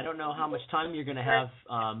 I don't know how much time you're going to have,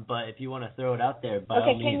 but if you want to throw it out there, by all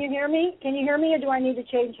means. Can you hear me? Can you hear me, or do I need to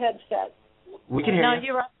change headsets? We can hear you. No,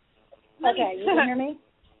 you're right. Okay, you can hear me?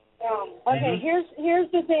 Okay, here's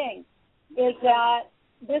the thing, is that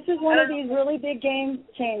this is one of these really big game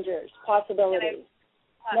changers possibilities.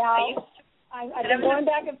 Now, I've been going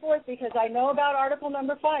back and forth because I know about Article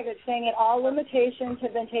number 5. It's saying that all limitations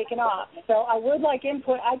have been taken off. So I would like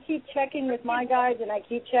input. I keep checking with my guides, and I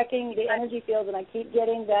keep checking the energy fields, and I keep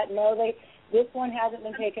getting that, no, this one hasn't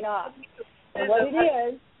been taken off. And what it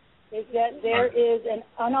is that there is an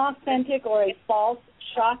unauthentic or a false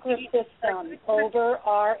chakra system over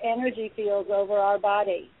our energy fields, over our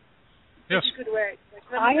body. Yes.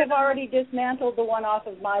 I have already dismantled the one off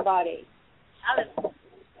of my body.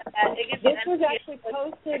 This was actually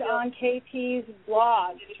posted on KP's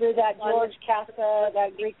blog through that George Casa,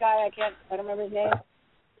 that Greek guy. I don't remember his name.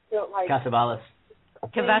 Casavalis.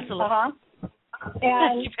 Cavassilis.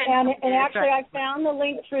 And actually, I found the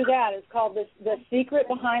link through that. It's called the Secret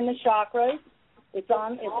Behind the Chakras. It's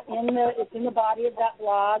in the body of that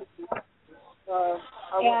blog.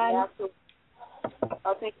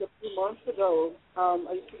 I think a few months ago,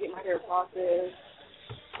 I used to get my hair processed.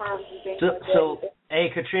 So, hey,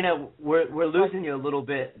 Katrina, we're losing you a little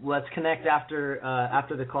bit. Let's connect after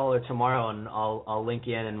the call or tomorrow, and I'll link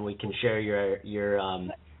you in, and we can share your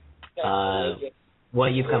what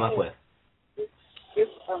you've come up with.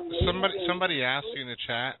 Somebody asked in the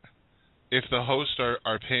chat if the hosts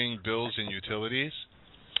are paying bills and utilities,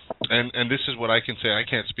 and this is what I can say. I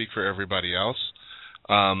can't speak for everybody else.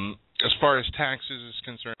 As far as taxes is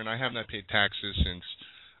concerned, I have not paid taxes since,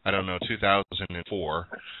 2004.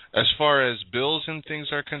 As far as bills and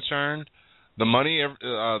things are concerned, the money,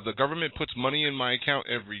 the government puts money in my account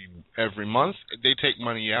every month. They take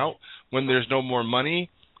money out. When there's no more money,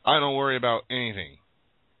 I don't worry about anything.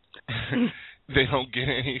 They don't get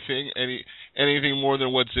anything more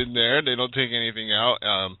than what's in there. They don't take anything out.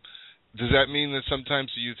 Does that mean that sometimes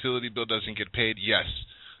the utility bill doesn't get paid? Yes.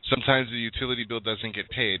 Sometimes the utility bill doesn't get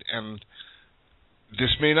paid, and this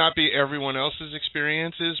may not be everyone else's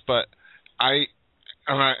experiences, but and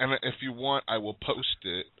if you want, I will post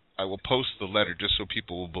it. I will post the letter just so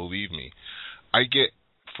people will believe me. I get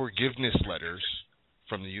forgiveness letters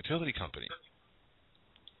from the utility company.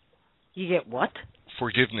 You get what?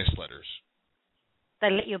 Forgiveness letters. They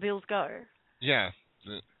let your bills go? Yeah.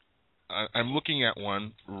 I'm looking at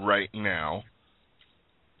one right now,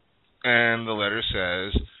 and the letter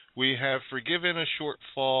says, we have forgiven a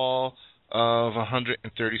shortfall of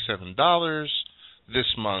 $137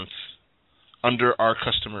 this month under our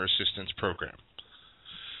customer assistance program.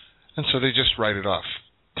 And so they just write it off.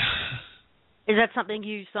 Is that something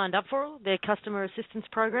you signed up for, their customer assistance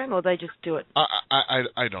program, or they just do it?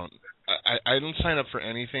 I don't. I don't sign up for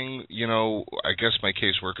anything. I guess my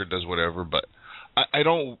caseworker does whatever, but I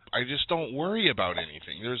don't. I just don't worry about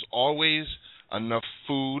anything. There's always enough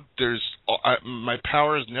food. My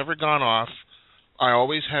power has never gone off. I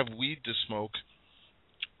always have weed to smoke.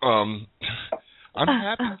 I'm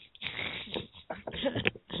happy.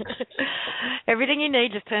 Everything you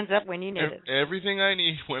need just turns up when you need it. Everything I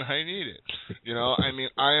need when I need it.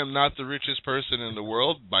 I am not the richest person in the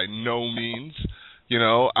world, by no means.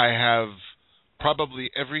 I have probably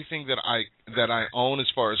everything that I own as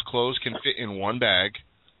far as clothes can fit in one bag.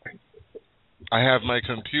 I have my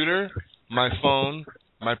computer, my phone,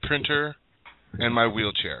 my printer, and my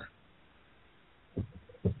wheelchair.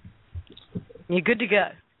 You're good to go.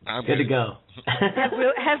 I'm Good to go.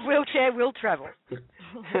 have wheelchair, will travel.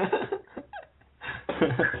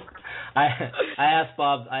 I asked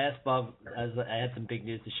Bob. I had some big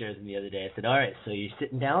news to share with him the other day. I said, "All right, so you're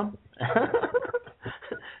sitting down?"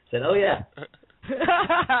 Said, "Oh yeah."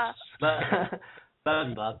 Love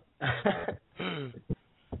you, Bob.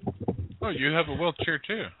 Oh, you have a wheelchair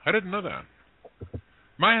too. I didn't know that.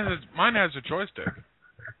 Mine has a joystick.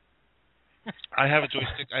 I have a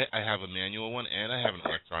joystick. I have a manual one and I have an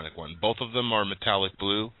electronic one. Both of them are metallic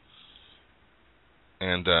blue.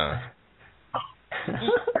 And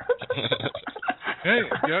Hey,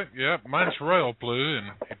 yeah, mine's royal blue, and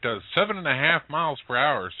it does 7.5 miles per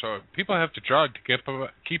hour. So people have to jog to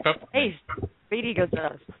keep up. Hey, Speedy goes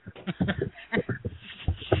does.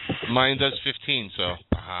 Mine does 15. So,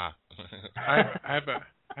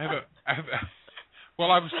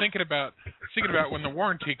 Well, I was thinking about when the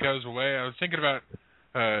warranty goes away. I was thinking about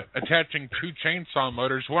attaching 2 chainsaw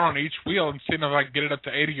motors, one on each wheel, and seeing if I could get it up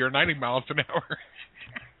to 80 or 90 miles an hour.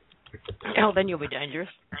 Oh, then you'll be dangerous.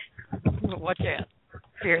 Watch out.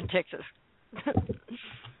 Here in Texas.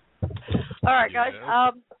 All right, guys.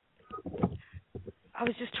 I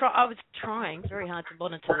was trying very hard to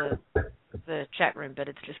monitor the chat room, but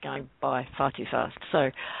it's just going by far too fast. So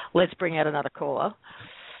let's bring out another caller.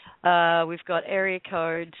 We've got area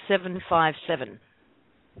code 757.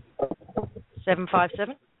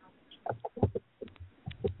 757?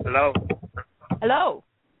 Hello. Hello.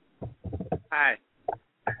 Hi.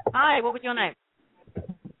 Hi, what was your name?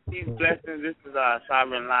 Peace, blessings. This is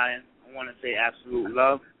Sovereign Lion. I want to say absolute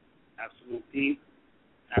love, absolute peace,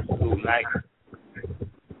 absolute light.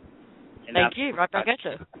 And thank you. Right back at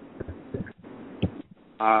you.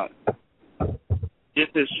 This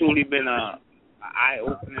has truly been an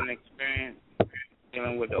eye-opening experience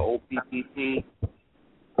dealing with the OPPC,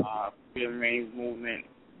 Freedom Range movement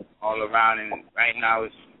all around, and right now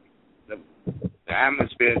it's the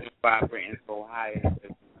atmosphere is vibrating so high.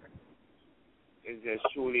 It's just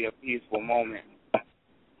truly a peaceful moment,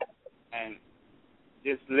 and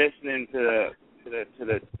just listening to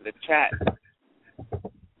the chat.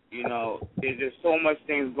 You know, there's just so much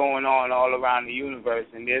things going on all around the universe,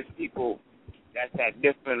 and there's people that's at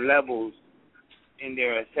different levels in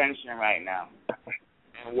their ascension right now.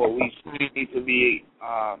 And what we truly need to be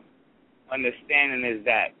understanding is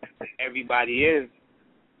that everybody is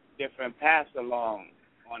different paths along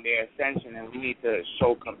on their ascension, and we need to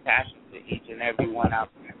show compassion to each and every one out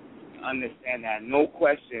there. Understand that no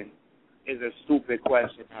question is a stupid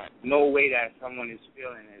question. No way that someone is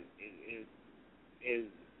feeling is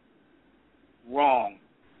wrong,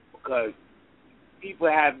 because people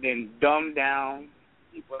have been dumbed down,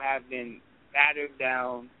 people have been battered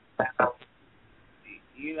down,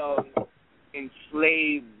 you know,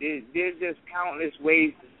 enslaved. There's just countless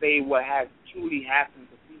ways to say what has truly happened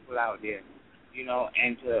to people out there, you know,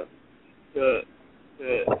 and to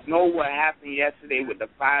know what happened yesterday with the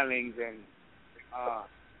filings and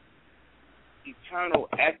eternal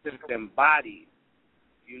essence embodied,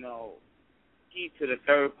 you know, key to the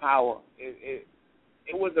third power. It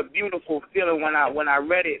was a beautiful feeling when I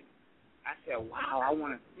read it. I said, wow, I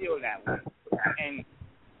want to feel that one. And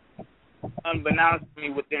unbeknownst to me,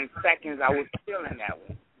 within seconds, I was feeling that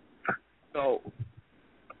way. So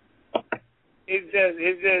it's just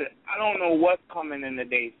I don't know what's coming in the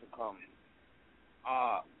days to come.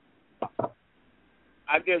 I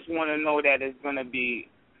just want to know that it's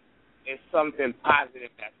something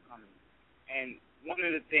positive that's coming. And one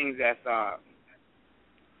of the things that's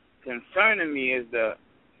concerning me is the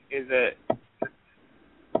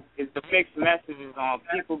mixed messages on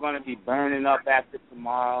people going to be burning up after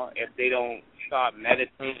tomorrow if they don't start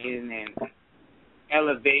meditating and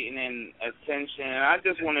elevating and ascension. And I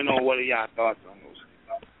just want to know, what are y'all thoughts on those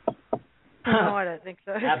things? No, I don't think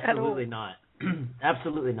so. Absolutely not.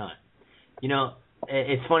 Absolutely not. You know,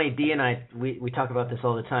 it's funny. Dee and I we talk about this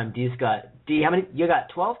all the time. Dee, how many? You got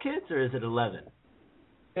 12 kids, or is it 11?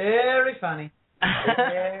 Very funny.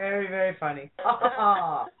 Very, very funny.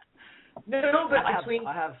 No, but between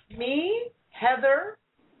me, Heather,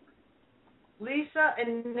 Lisa,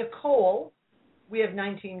 and Nicole, we have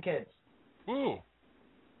 19 kids. Woo!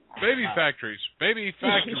 Baby factories.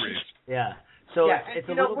 Yeah. So yeah, it's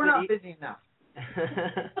a little bit we're not busy enough.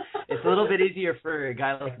 It's a little bit easier for a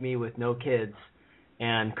guy like me with no kids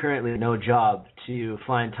and currently no job to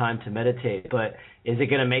find time to meditate. But is it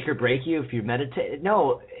going to make or break you if you meditate?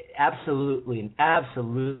 No, absolutely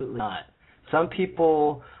not. Some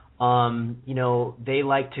people, you know, they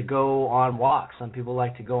like to go on walks. Some people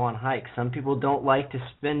like to go on hikes. Some people don't like to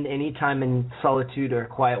spend any time in solitude or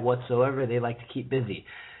quiet whatsoever. They like to keep busy.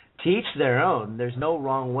 to each their own. There's no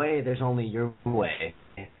wrong way. There's only your way.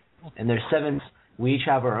 And there's 7. We each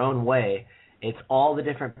have our own way. It's all the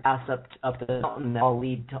different paths up the mountain that all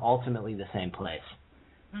lead to ultimately the same place.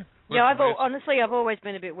 Yeah, honestly, I've always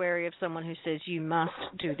been a bit wary of someone who says you must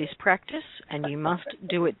do this practice and you must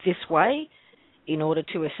do it this way in order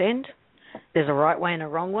to ascend. There's a right way and a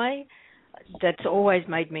wrong way. That's always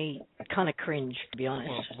made me kind of cringe, to be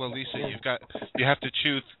honest. Well, Lisa, you have to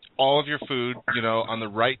chew all of your food, on the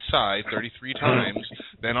right side 33 times,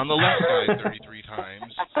 then on the left side 33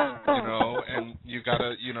 times, and you've got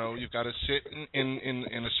to sit in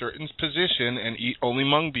a certain position and eat only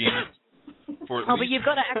mung beans. But you've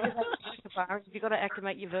got to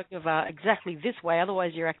activate your Merkaba exactly this way,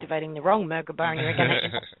 otherwise you're activating the wrong Merkaba and you're going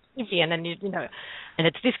to and then and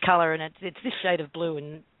it's this color and it's this shade of blue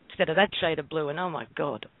and instead of that shade of blue, and oh my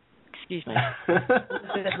God, excuse me.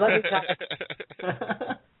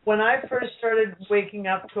 When I first started waking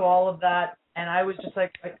up to all of that, and I was just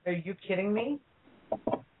like, are you kidding me?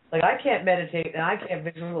 Like, I can't meditate and I can't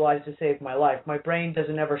visualize to save my life. My brain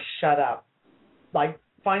doesn't ever shut up. Like,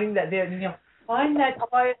 finding that find that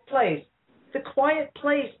quiet place. The quiet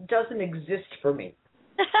place doesn't exist for me.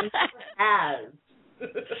 It never has.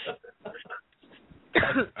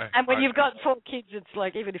 And when you've got 4 kids, it's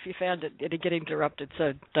like, even if you found it, it'd get interrupted,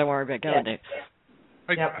 so don't worry about going there.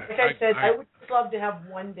 Like I said, I would just love to have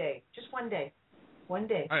one day. Just one day. One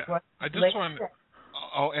day. I just want...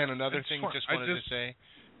 Oh, and another thing I wanted to say,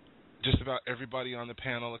 just about everybody on the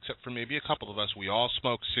panel, except for maybe a couple of us, we all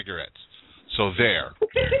smoke cigarettes. So there.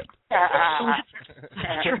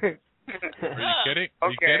 That's true. Are you kidding? Are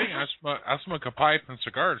you kidding? I smoke a pipe and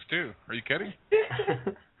cigars, too. Are you kidding?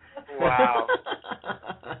 Wow.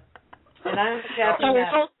 And I'm capping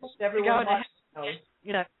that. Everyone knows.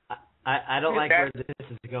 I don't like where this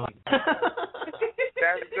is going.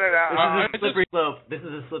 That's good. This is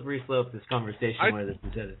a slippery slope, this conversation where this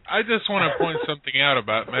is headed. I just want to point something out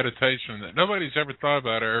about meditation that nobody's ever thought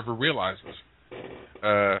about or ever realizes.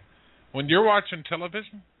 When you're watching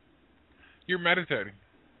television, you're meditating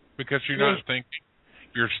because you're not thinking.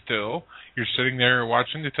 You're still. You're sitting there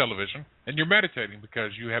watching the television, and you're meditating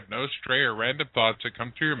because you have no stray or random thoughts that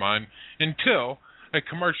come through your mind until a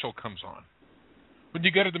commercial comes on. When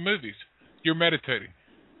you go to the movies, you're meditating.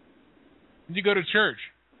 When you go to church,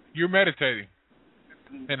 you're meditating.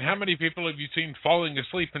 And how many people have you seen falling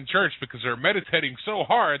asleep in church because they're meditating so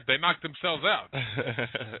hard they knock themselves out?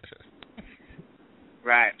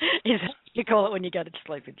 Right. You call it when you go to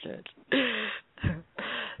sleep in church.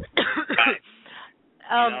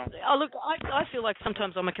 Look, I feel like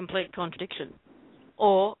sometimes I'm a complete contradiction,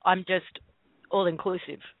 or I'm just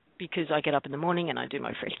all-inclusive because I get up in the morning and I do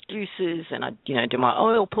my fresh juices and I, do my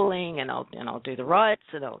oil pulling and I'll do the rights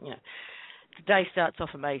and the day starts off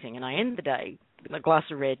amazing and I end the day with a glass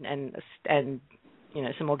of red and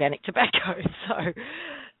some organic tobacco. So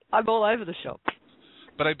I'm all over the shop.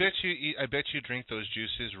 But I bet you drink those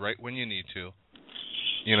juices right when you need to.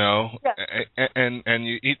 And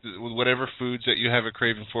you eat whatever foods that you have a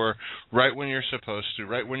craving for right when you're supposed to,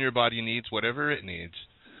 right when your body needs whatever it needs.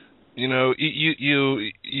 You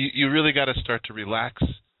really got to start to relax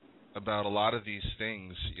about a lot of these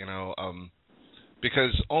things,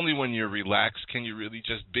 because only when you're relaxed can you really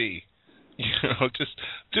just be. Just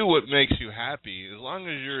do what makes you happy. As long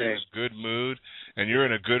as you're in a good mood and you're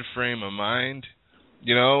in a good frame of mind,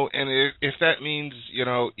 and if that means,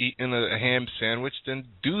 eating a ham sandwich, then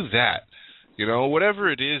do that. Whatever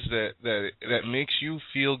it is that makes you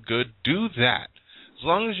feel good, do that. As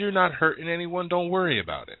long as you're not hurting anyone, don't worry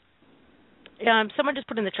about it. Someone just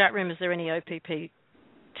put in the chat room, is there any OPPT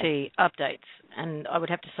updates? And I would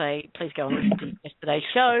have to say, please go and listen to yesterday's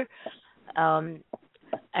show.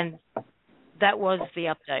 And that was the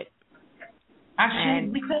update.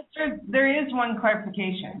 Actually, there is one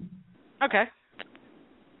clarification. Okay.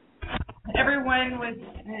 Everyone was,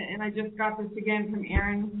 and I just got this again from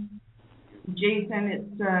Aaron, Jason,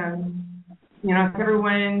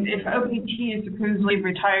 if OPT is supposedly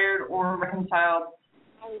retired or reconciled,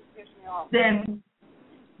 then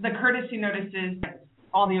the courtesy notices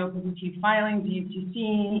all the OPT filings,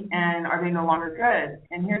 UTC, and are they no longer good?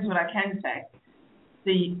 And here's what I can say.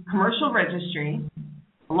 The commercial registry,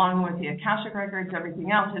 along with the Akashic records,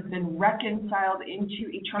 everything else, has been reconciled into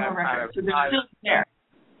eternal records. So they're still there.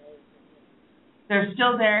 They're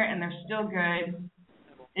still there, and they're still good.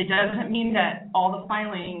 It doesn't mean that all the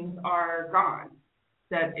filings are gone,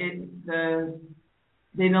 that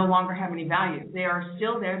they no longer have any value. They are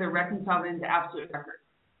still there. They're reconciled into absolute records.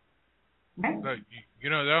 Okay?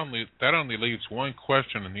 That only leaves one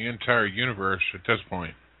question in the entire universe at this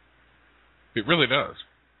point. It really does.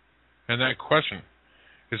 And that question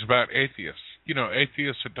is about atheists. You know,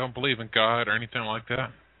 atheists that don't believe in God or anything like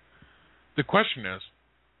that. The question is,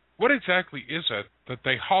 what exactly is it that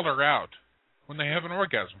they holler out when they have an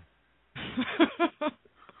orgasm?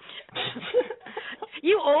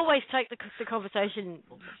 You always take the conversation,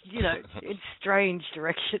 you know, in strange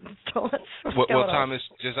directions, Thomas. Well, Thomas,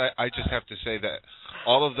 I just have to say that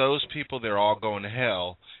all of those people, they're all going to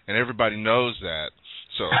hell, and everybody knows that.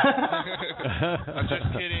 So, I'm just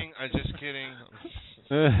kidding.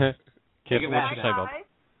 Careful what you say, Bob.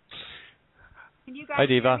 Can you guys Hi,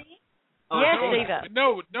 Diva. hear me? Yes,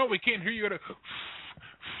 Diva. No, we can't hear you.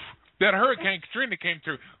 That Hurricane Katrina came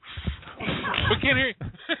through. We can't hear you.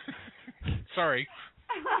 Sorry.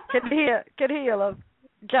 Can hear, love.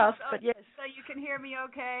 But yes. So you can hear me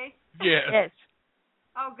okay? Yes. Yes.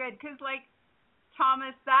 Oh, good, because, like,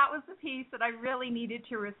 Thomas, that was the piece that I really needed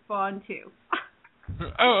to respond to.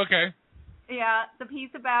 Oh, okay. Yeah, the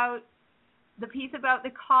piece about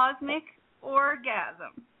the cosmic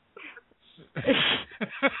orgasm.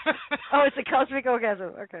 Oh, it's a cosmic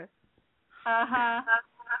orgasm. Okay. Uh-huh.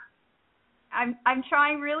 I'm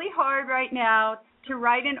trying really hard right now to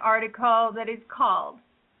write an article that is called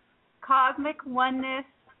 "Cosmic Oneness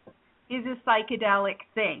is a Psychedelic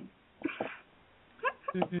Thing."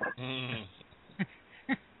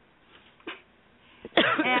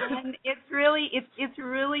 And it's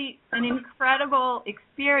really an incredible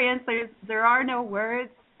experience. There are no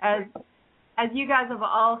words, as you guys have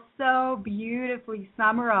all so beautifully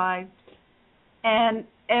summarized, and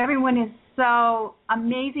everyone is so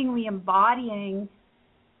amazingly embodying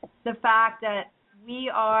the fact that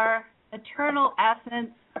we are eternal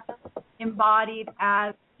essence embodied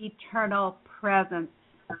as eternal presence.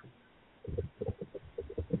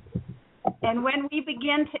 And when we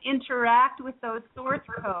begin to interact with those source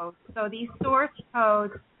codes, so these source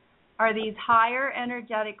codes are these higher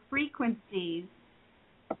energetic frequencies,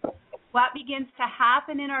 what begins to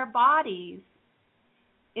happen in our bodies,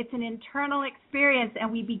 it's an internal experience,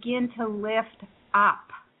 and we begin to lift up.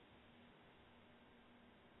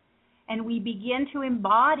 And we begin to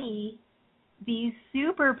embody these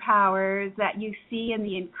superpowers that you see in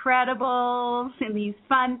The Incredibles and these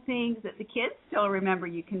fun things that the kids still remember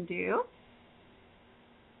you can do.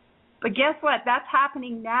 But guess what? That's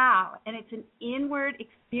happening now, and it's an inward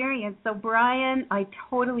experience. So, Brian, I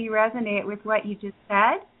totally resonate with what you just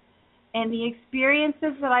said. And the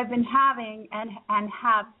experiences that I've been having and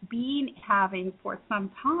have been having for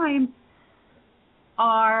some time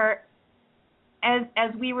are,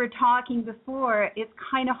 as we were talking before, it's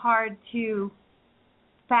kind of hard to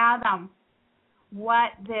fathom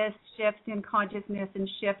what this shift in consciousness and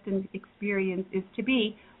shift in experience is to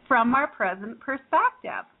be from our present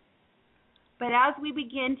perspective. But as we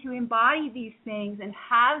begin to embody these things and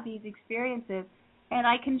have these experiences, and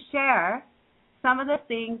I can share some of the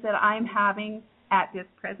things that I'm having at this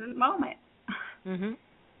present moment. Mm-hmm.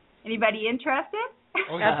 Anybody interested?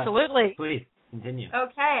 Oh, yeah. Absolutely. Please, continue.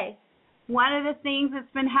 Okay. One of the things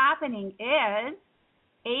that's been happening is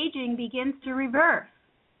aging begins to reverse.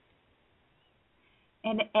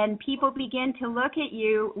 And people begin to look at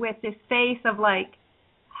you with this face of like,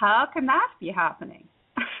 how can that be happening?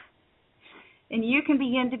 And you can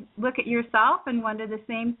begin to look at yourself and wonder the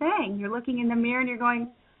same thing. You're looking in the mirror and you're going,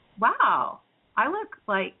 wow, I look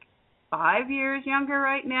like 5 years younger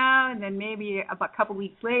right now, and then maybe a couple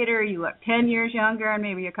weeks later you look 10 years younger, and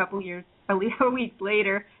maybe a week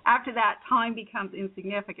later, after that, time becomes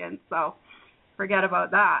insignificant, so forget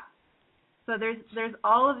about that. So there's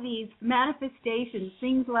all of these manifestations,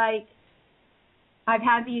 things like I've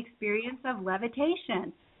had the experience of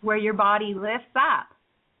levitation, where your body lifts up.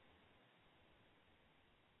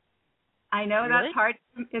 I know really? That's hard.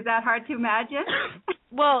 Is that hard to imagine?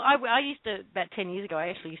 Well, I used to, about 10 years ago, I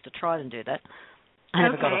actually used to try and do that. I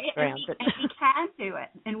never got off the ground. And we can do it.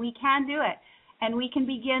 And we can do it. And we can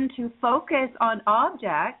begin to focus on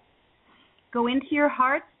objects, go into your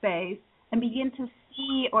heart space, and begin to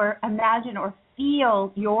see or imagine or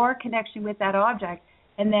feel your connection with that object,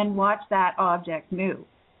 and then watch that object move.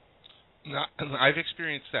 I've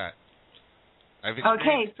experienced that. I've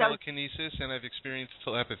experienced telekinesis, and I've experienced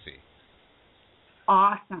telepathy.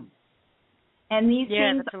 Awesome. And these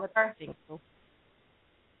things are...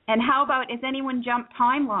 And how about, has anyone jumped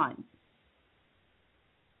timelines?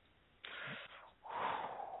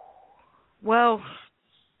 Well,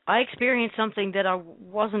 I experienced something that I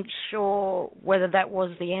wasn't sure whether that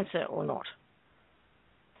was the answer or not.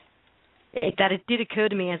 That it did occur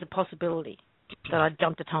to me as a possibility that I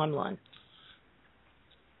jumped a timeline.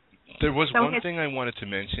 There was one thing I wanted to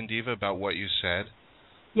mention, Diva, about what you said.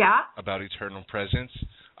 Yeah? About eternal presence.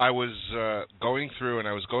 I was going through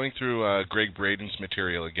Greg Braden's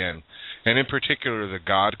material again, and in particular the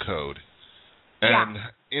God Code. And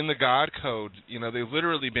in the God Code, they've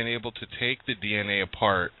literally been able to take the DNA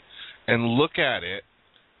apart and look at it,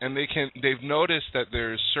 and they've noticed that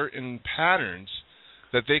there's certain patterns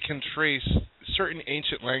that they can trace certain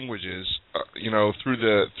ancient languages,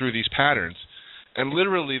 through these patterns. And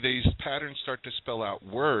literally these patterns start to spell out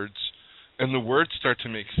words, and the words start to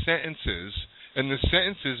make sentences, and the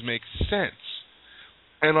sentences make sense.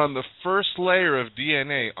 And on the first layer of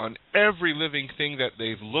DNA, on every living thing that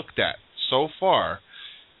they've looked at so far,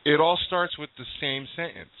 it all starts with the same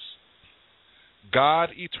sentence. God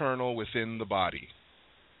eternal within the body.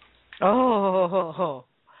 Oh,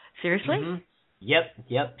 seriously? Mm-hmm. Yep.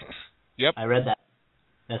 I read that.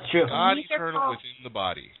 That's true. God eternal within the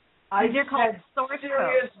body. I just had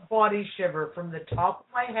serious body shiver from the top of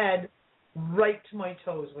my head right to my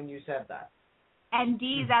toes when you said that. And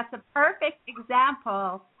Dee, that's a perfect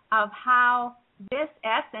example of how this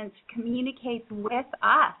essence communicates with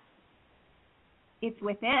us. It's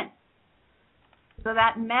within. So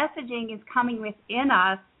that messaging is coming within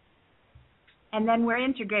us, and then we're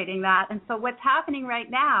integrating that. And so what's happening right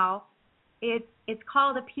now, it's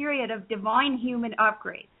called a period of divine human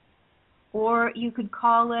upgrade. Or you could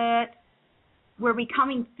call it, we're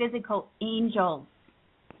becoming physical angels.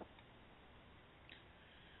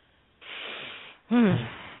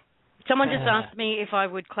 Someone just asked me if I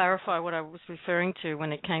would clarify what I was referring to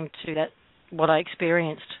when it came to that, what I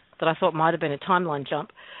experienced, that I thought might have been a timeline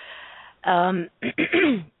jump. And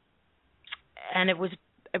it was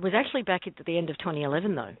actually back at the end of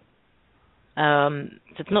 2011, though.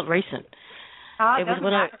 So it's not recent.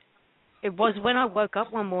 It was when I woke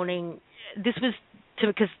up one morning. This was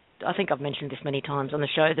because I think I've mentioned this many times on the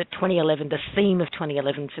show that 2011, the theme of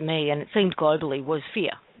 2011 for me, and it seemed globally, was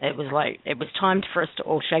fear. It was time for us to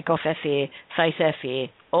all shake off our fear, face our fear,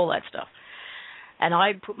 all that stuff. And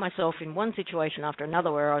I put myself in one situation after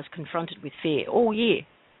another where I was confronted with fear all year.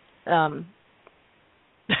 And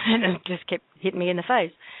it just kept hitting me in the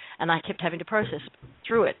face. And I kept having to process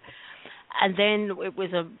through it. And then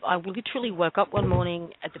I literally woke up one morning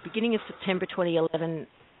at the beginning of September 2011,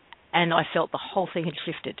 and I felt the whole thing had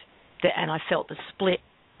shifted. And I felt a split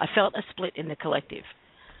in the collective.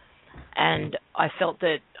 And I felt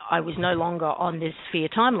that I was no longer on this fear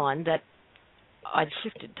timeline, that I'd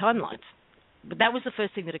shifted timelines. But that was the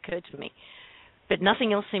first thing that occurred to me. But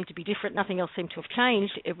nothing else seemed to be different. Nothing else seemed to have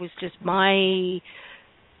changed. It was just my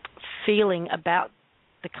feeling about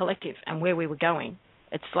the collective and where we were going.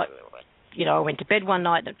 It's like, I went to bed one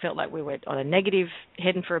night and it felt like we were on a negative,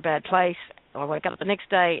 heading for a bad place. I woke up the next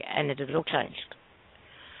day and it had all changed.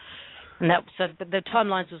 And but the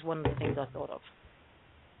timelines was one of the things I thought of.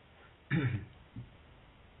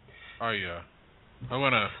 I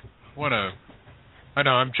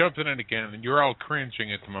know I'm jumping in again, and you're all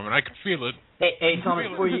cringing at the moment. I can feel it. Hey, Thomas,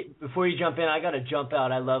 before you jump in, I gotta jump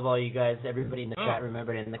out. I love all you guys. Everybody in the chat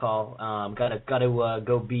remembered in the call. Gotta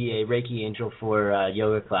go be a Reiki angel for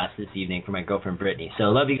yoga class this evening for my girlfriend Brittany. So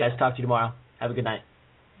love you guys. Talk to you tomorrow. Have a good night.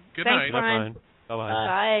 Good Thanks, night. Brian.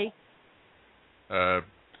 Bye.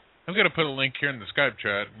 I'm going to put a link here in the Skype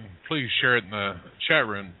chat, and please share it in the chat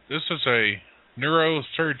room. This is a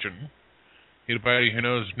neurosurgeon. Anybody who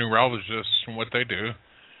knows neurologists and what they do,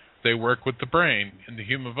 they work with the brain in the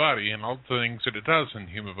human body and all the things that it does in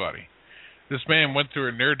the human body. This man went through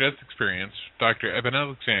a near-death experience, Dr. Eben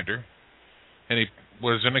Alexander, and he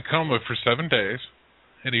was in a coma for 7 days,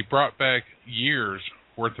 and he brought back years'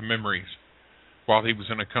 worth of memories while he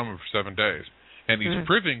was in a coma for 7 days. And he's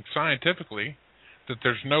proving scientifically that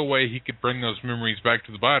there's no way he could bring those memories back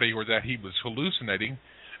to the body, or that he was hallucinating,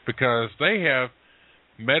 because they have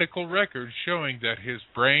medical records showing that his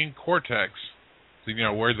brain cortex,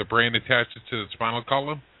 where the brain attaches to the spinal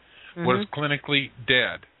column, was clinically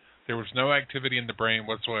dead. There was no activity in the brain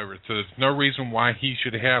whatsoever. So there's no reason why he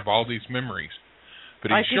should have all these memories.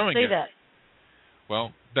 But he's showing it. That.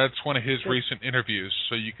 Well, that's one of his recent interviews.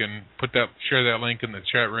 So you can share that link in the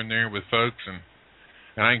chat room there with folks, and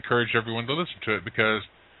I encourage everyone to listen to it, because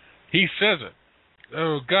he says it.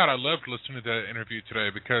 Oh, God, I loved listening to that interview today,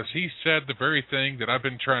 because he said the very thing that I've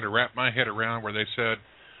been trying to wrap my head around, where they said,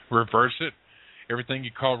 reverse it. Everything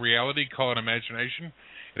you call reality, call it imagination.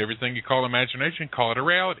 And everything you call imagination, call it a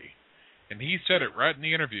reality. And he said it right in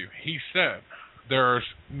the interview. He said, there are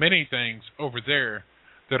many things over there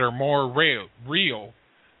that are more real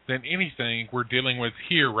than anything we're dealing with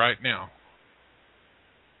here right now.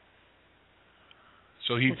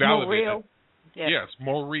 So he validated. More real. Yeah. Yes,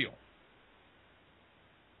 more real.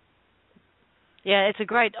 Yeah, it's a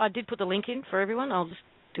great. I did put the link in for everyone. I'll just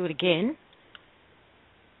do it again.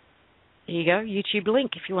 There you go, YouTube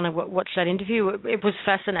link if you want to watch that interview. It was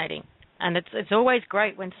fascinating, and it's always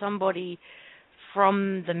great when somebody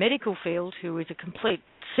from the medical field who is a complete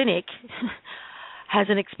cynic has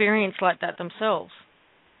an experience like that themselves.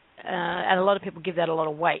 And a lot of people give that a lot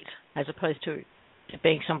of weight as opposed to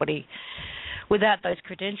being somebody without those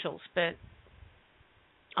credentials. But,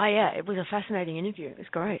 it was a fascinating interview. It was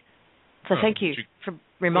great. So thank you for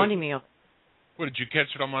reminding me of it. What, did you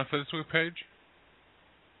catch it on my Facebook page?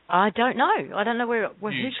 I don't know. I don't know who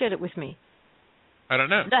shared it with me. I don't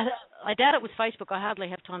know. I doubt it was Facebook. I hardly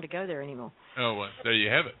have time to go there anymore. Oh, well, there you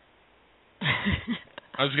have it.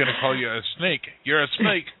 I was going to call you a snake. You're a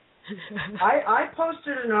snake. I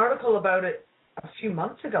posted an article about it a few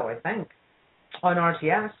months ago, I think, on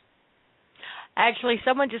RTS. Actually,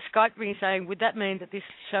 someone just Skyped me saying, would that mean that this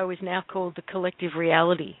show is now called The Collective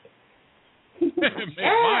Reality? It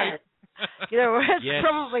might. That's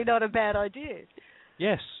probably not a bad idea.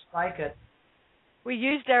 Yes. Like it. We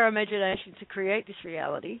used our imagination to create this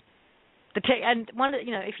reality.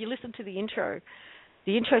 If you listen to the intro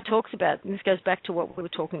talks about, and this goes back to what we were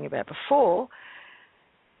talking about before,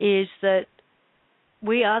 is that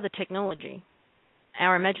we are the technology.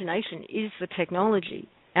 Our imagination is the technology.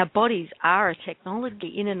 Our bodies are a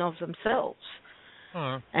technology in and of themselves.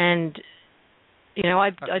 And,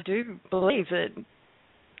 I do believe that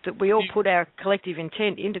we all put our collective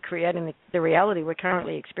intent into creating the reality we're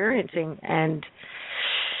currently experiencing, and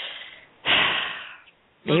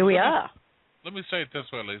here we are. Let me say it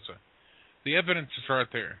this way, Lisa. The evidence is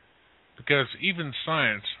right there, because even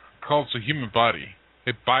science calls the human body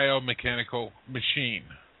a biomechanical machine.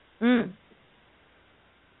 Mm.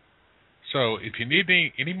 So if you need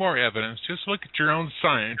any more evidence, just look at your own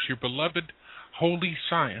science, your beloved holy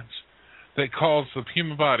science, that calls the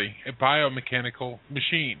human body a biomechanical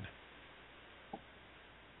machine.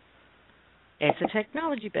 It's a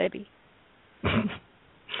technology, baby.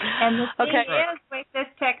 And the thing is, with this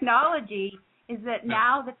technology, is that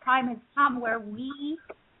now the time has come where we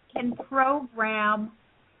can program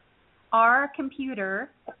our computer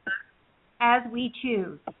as we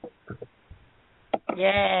choose.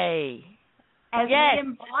 Yay. As we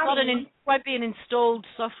embody. It won't be an installed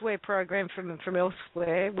software program from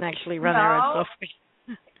elsewhere. We can actually run our own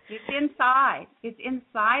software. It's inside. It's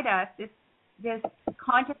inside us. This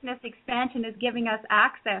consciousness expansion is giving us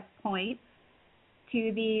access points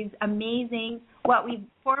to these amazing, what we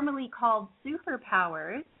formerly called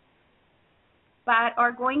superpowers, but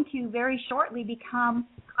are going to very shortly become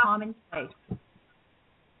commonplace.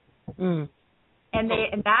 Mm.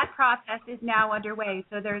 And that process is now underway.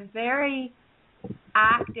 So there's very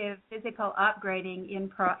active physical upgrading in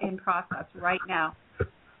process right now.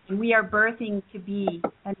 And we are birthing to be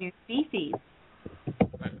a new species.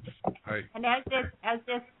 And as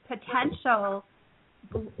this potential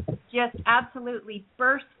just absolutely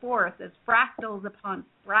bursts forth as fractals upon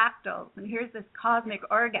fractals, and here's this cosmic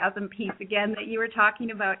orgasm piece again that you were talking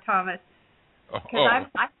about, Thomas. Because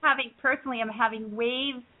I'm having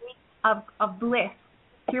waves of bliss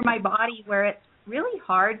through my body where it's really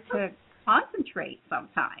hard to concentrate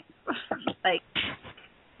sometimes. Like,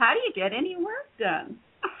 how do you get any work done?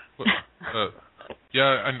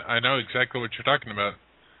 I know exactly what you're talking about.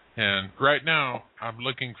 And right now, I'm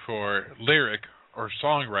looking for lyric or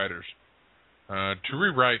songwriters to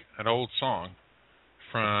rewrite an old song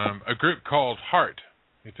from a group called Heart,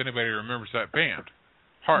 if anybody remembers that band.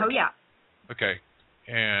 Heart. Oh, yeah. Okay.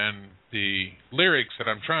 And the lyrics that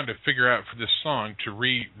I'm trying to figure out for this song to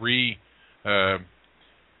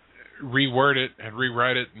reword it and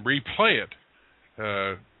rewrite it and replay it.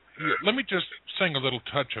 Let me just sing a little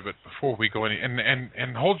touch of it before we go in,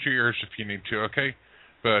 and hold your ears if you need to, okay?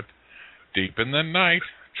 But deep in the night,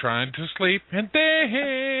 trying to sleep, and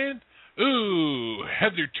then, ooh,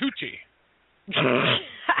 Heather Tucci.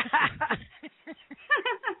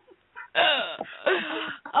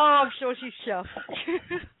 I'm sure she's chuffed.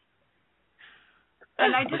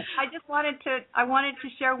 And I wanted to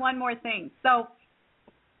share one more thing. So,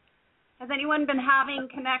 has anyone been having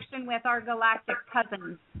connection with our galactic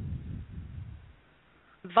cousins?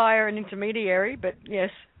 Via an intermediary, but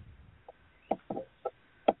yes.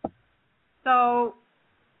 So,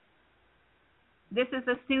 this is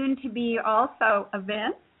a soon-to-be also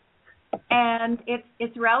event, and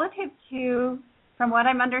it's relative to, from what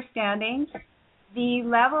I'm understanding, the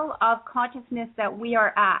level of consciousness that we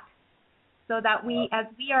are at, so that as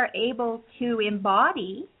we are able to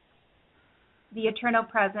embody the eternal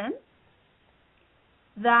presence,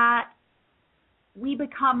 that we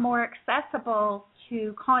become more accessible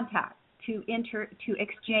to contact, to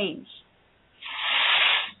exchange.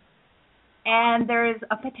 And there's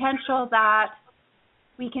a potential that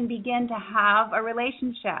we can begin to have a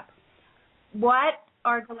relationship. What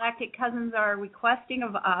our galactic cousins are requesting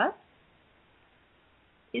of us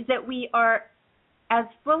is that we are, as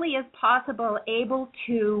fully as possible, able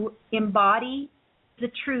to embody the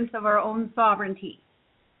truth of our own sovereignty.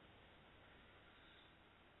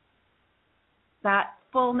 That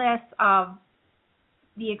fullness of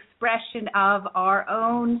the expression of our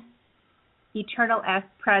own eternal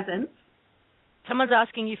presence. Someone's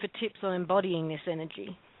asking you for tips on embodying this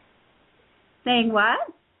energy. Saying what?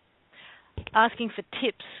 Asking for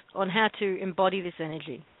tips on how to embody this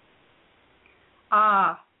energy.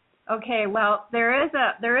 Okay. Well, there is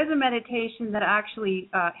a meditation that actually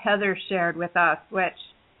Heather shared with us, which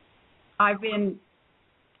I've been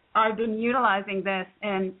utilizing this,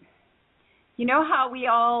 and you know how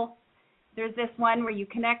there's this one where you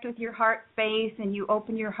connect with your heart space and you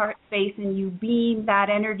open your heart space and you beam that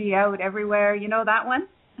energy out everywhere. You know that one?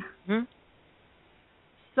 Mm-hmm.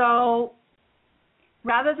 So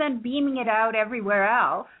rather than beaming it out everywhere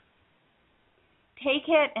else, take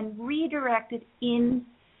it and redirect it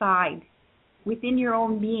inside, within your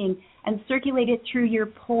own being, and circulate it through your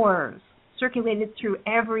pores, circulate it through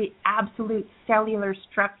every absolute cellular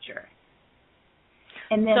structure.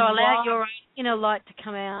 And then so allow your inner light to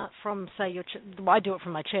come out from, say, I do it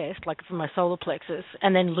from my chest, like from my solar plexus,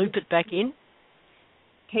 and then loop it back in.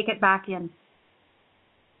 Take it back in.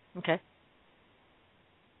 Okay.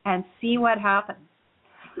 And see what happens.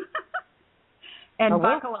 And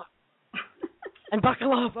buckle up. And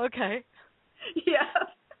buckle up, okay. Yeah.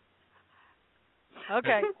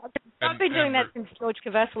 Okay. I've been doing that since George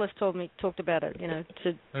Kavasilis talked about it,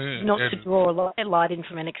 not to draw light in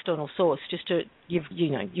from an external source, just to, you're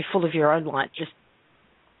full of your own light, just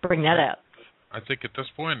bring that out. I think at this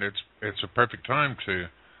point it's a perfect time to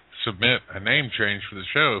submit a name change for the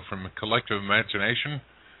show from Collective Imagination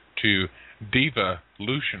to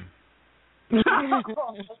Diva-lution.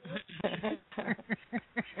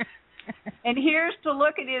 And here's to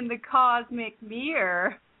look it in the cosmic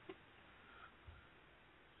mirror.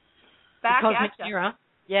 Back at you. Mirror.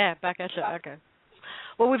 Yeah, back at you. Okay.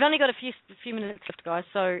 Well, we've only got a few minutes left, guys.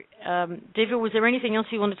 So, Diva, was there anything else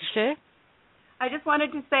you wanted to share? I just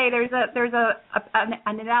wanted to say there's an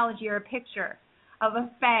analogy or a picture of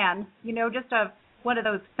a fan. Just one of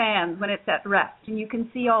those fans when it's at rest, and you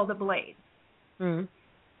can see all the blades. Mm.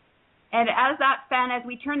 And as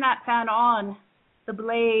we turn that fan on, the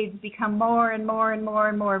blades become more and more and more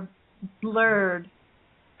and more blurred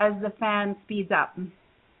as the fan speeds up.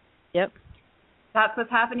 Yep. That's what's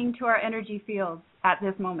happening to our energy fields at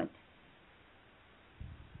this moment.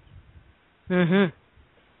 Mhm.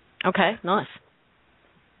 Okay, nice.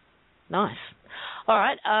 Nice. All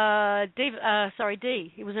right, Dee,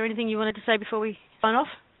 was there anything you wanted to say before we sign off?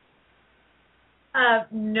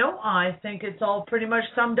 No, I think it's all pretty much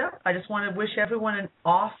summed up. I just want to wish everyone an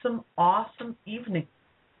awesome, awesome evening.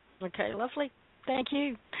 Okay, lovely. Thank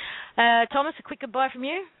you. Thomas, a quick goodbye from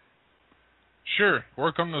you. Sure.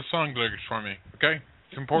 Work on the song lyrics for me, okay?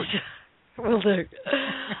 It's important. Will do.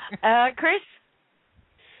 Chris?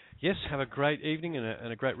 Yes, have a great evening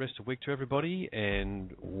and a great rest of week to everybody,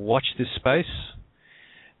 and watch this space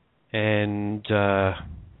and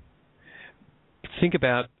think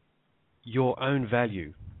about your own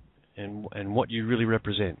value and what you really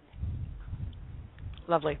represent.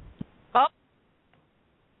 Lovely. Bob?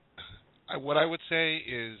 What I would say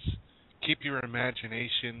is keep your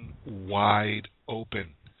imagination wide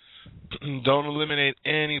open. Don't eliminate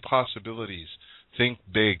any possibilities. Think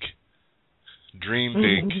big. Dream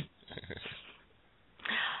big.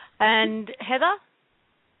 And Heather?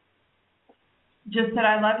 Just that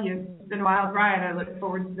I love you. It's been a wild ride. I look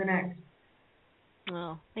forward to the next.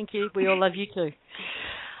 Oh, thank you. We all love you too.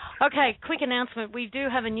 Okay, quick announcement. We do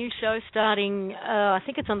have a new show starting, I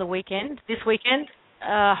think it's on this weekend,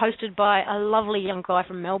 hosted by a lovely young guy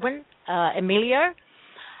from Melbourne, Emilio.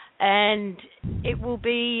 And it will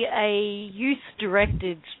be a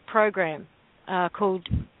youth-directed program called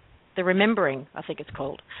The Remembering, I think it's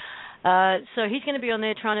called. So he's going to be on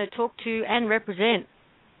there trying to talk to and represent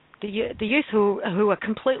the youth who are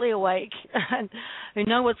completely awake and who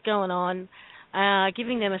know what's going on,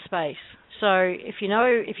 giving them a space. So if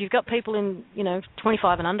you've got people in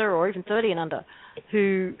 25 and under, or even 30 and under,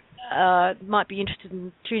 who might be interested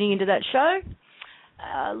in tuning into that show,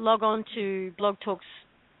 log on to Blog Talk's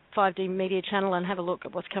 5D Media channel and have a look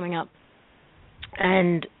at what's coming up.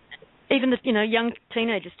 And even the young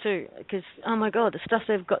teenagers too, because oh my God, the stuff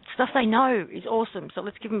they've got, stuff they know is awesome. So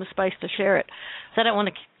let's give them a space to share it. So I don't want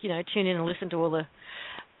to tune in and listen to all us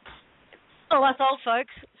old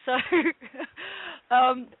folks. So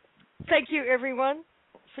thank you everyone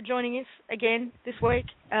for joining us again this week.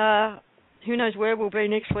 Who knows where we'll be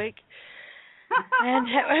next week,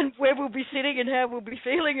 and where we'll be sitting, and how we'll be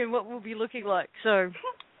feeling, and what we'll be looking like. So,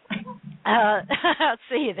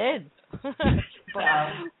 see you then.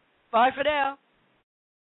 Bye for now.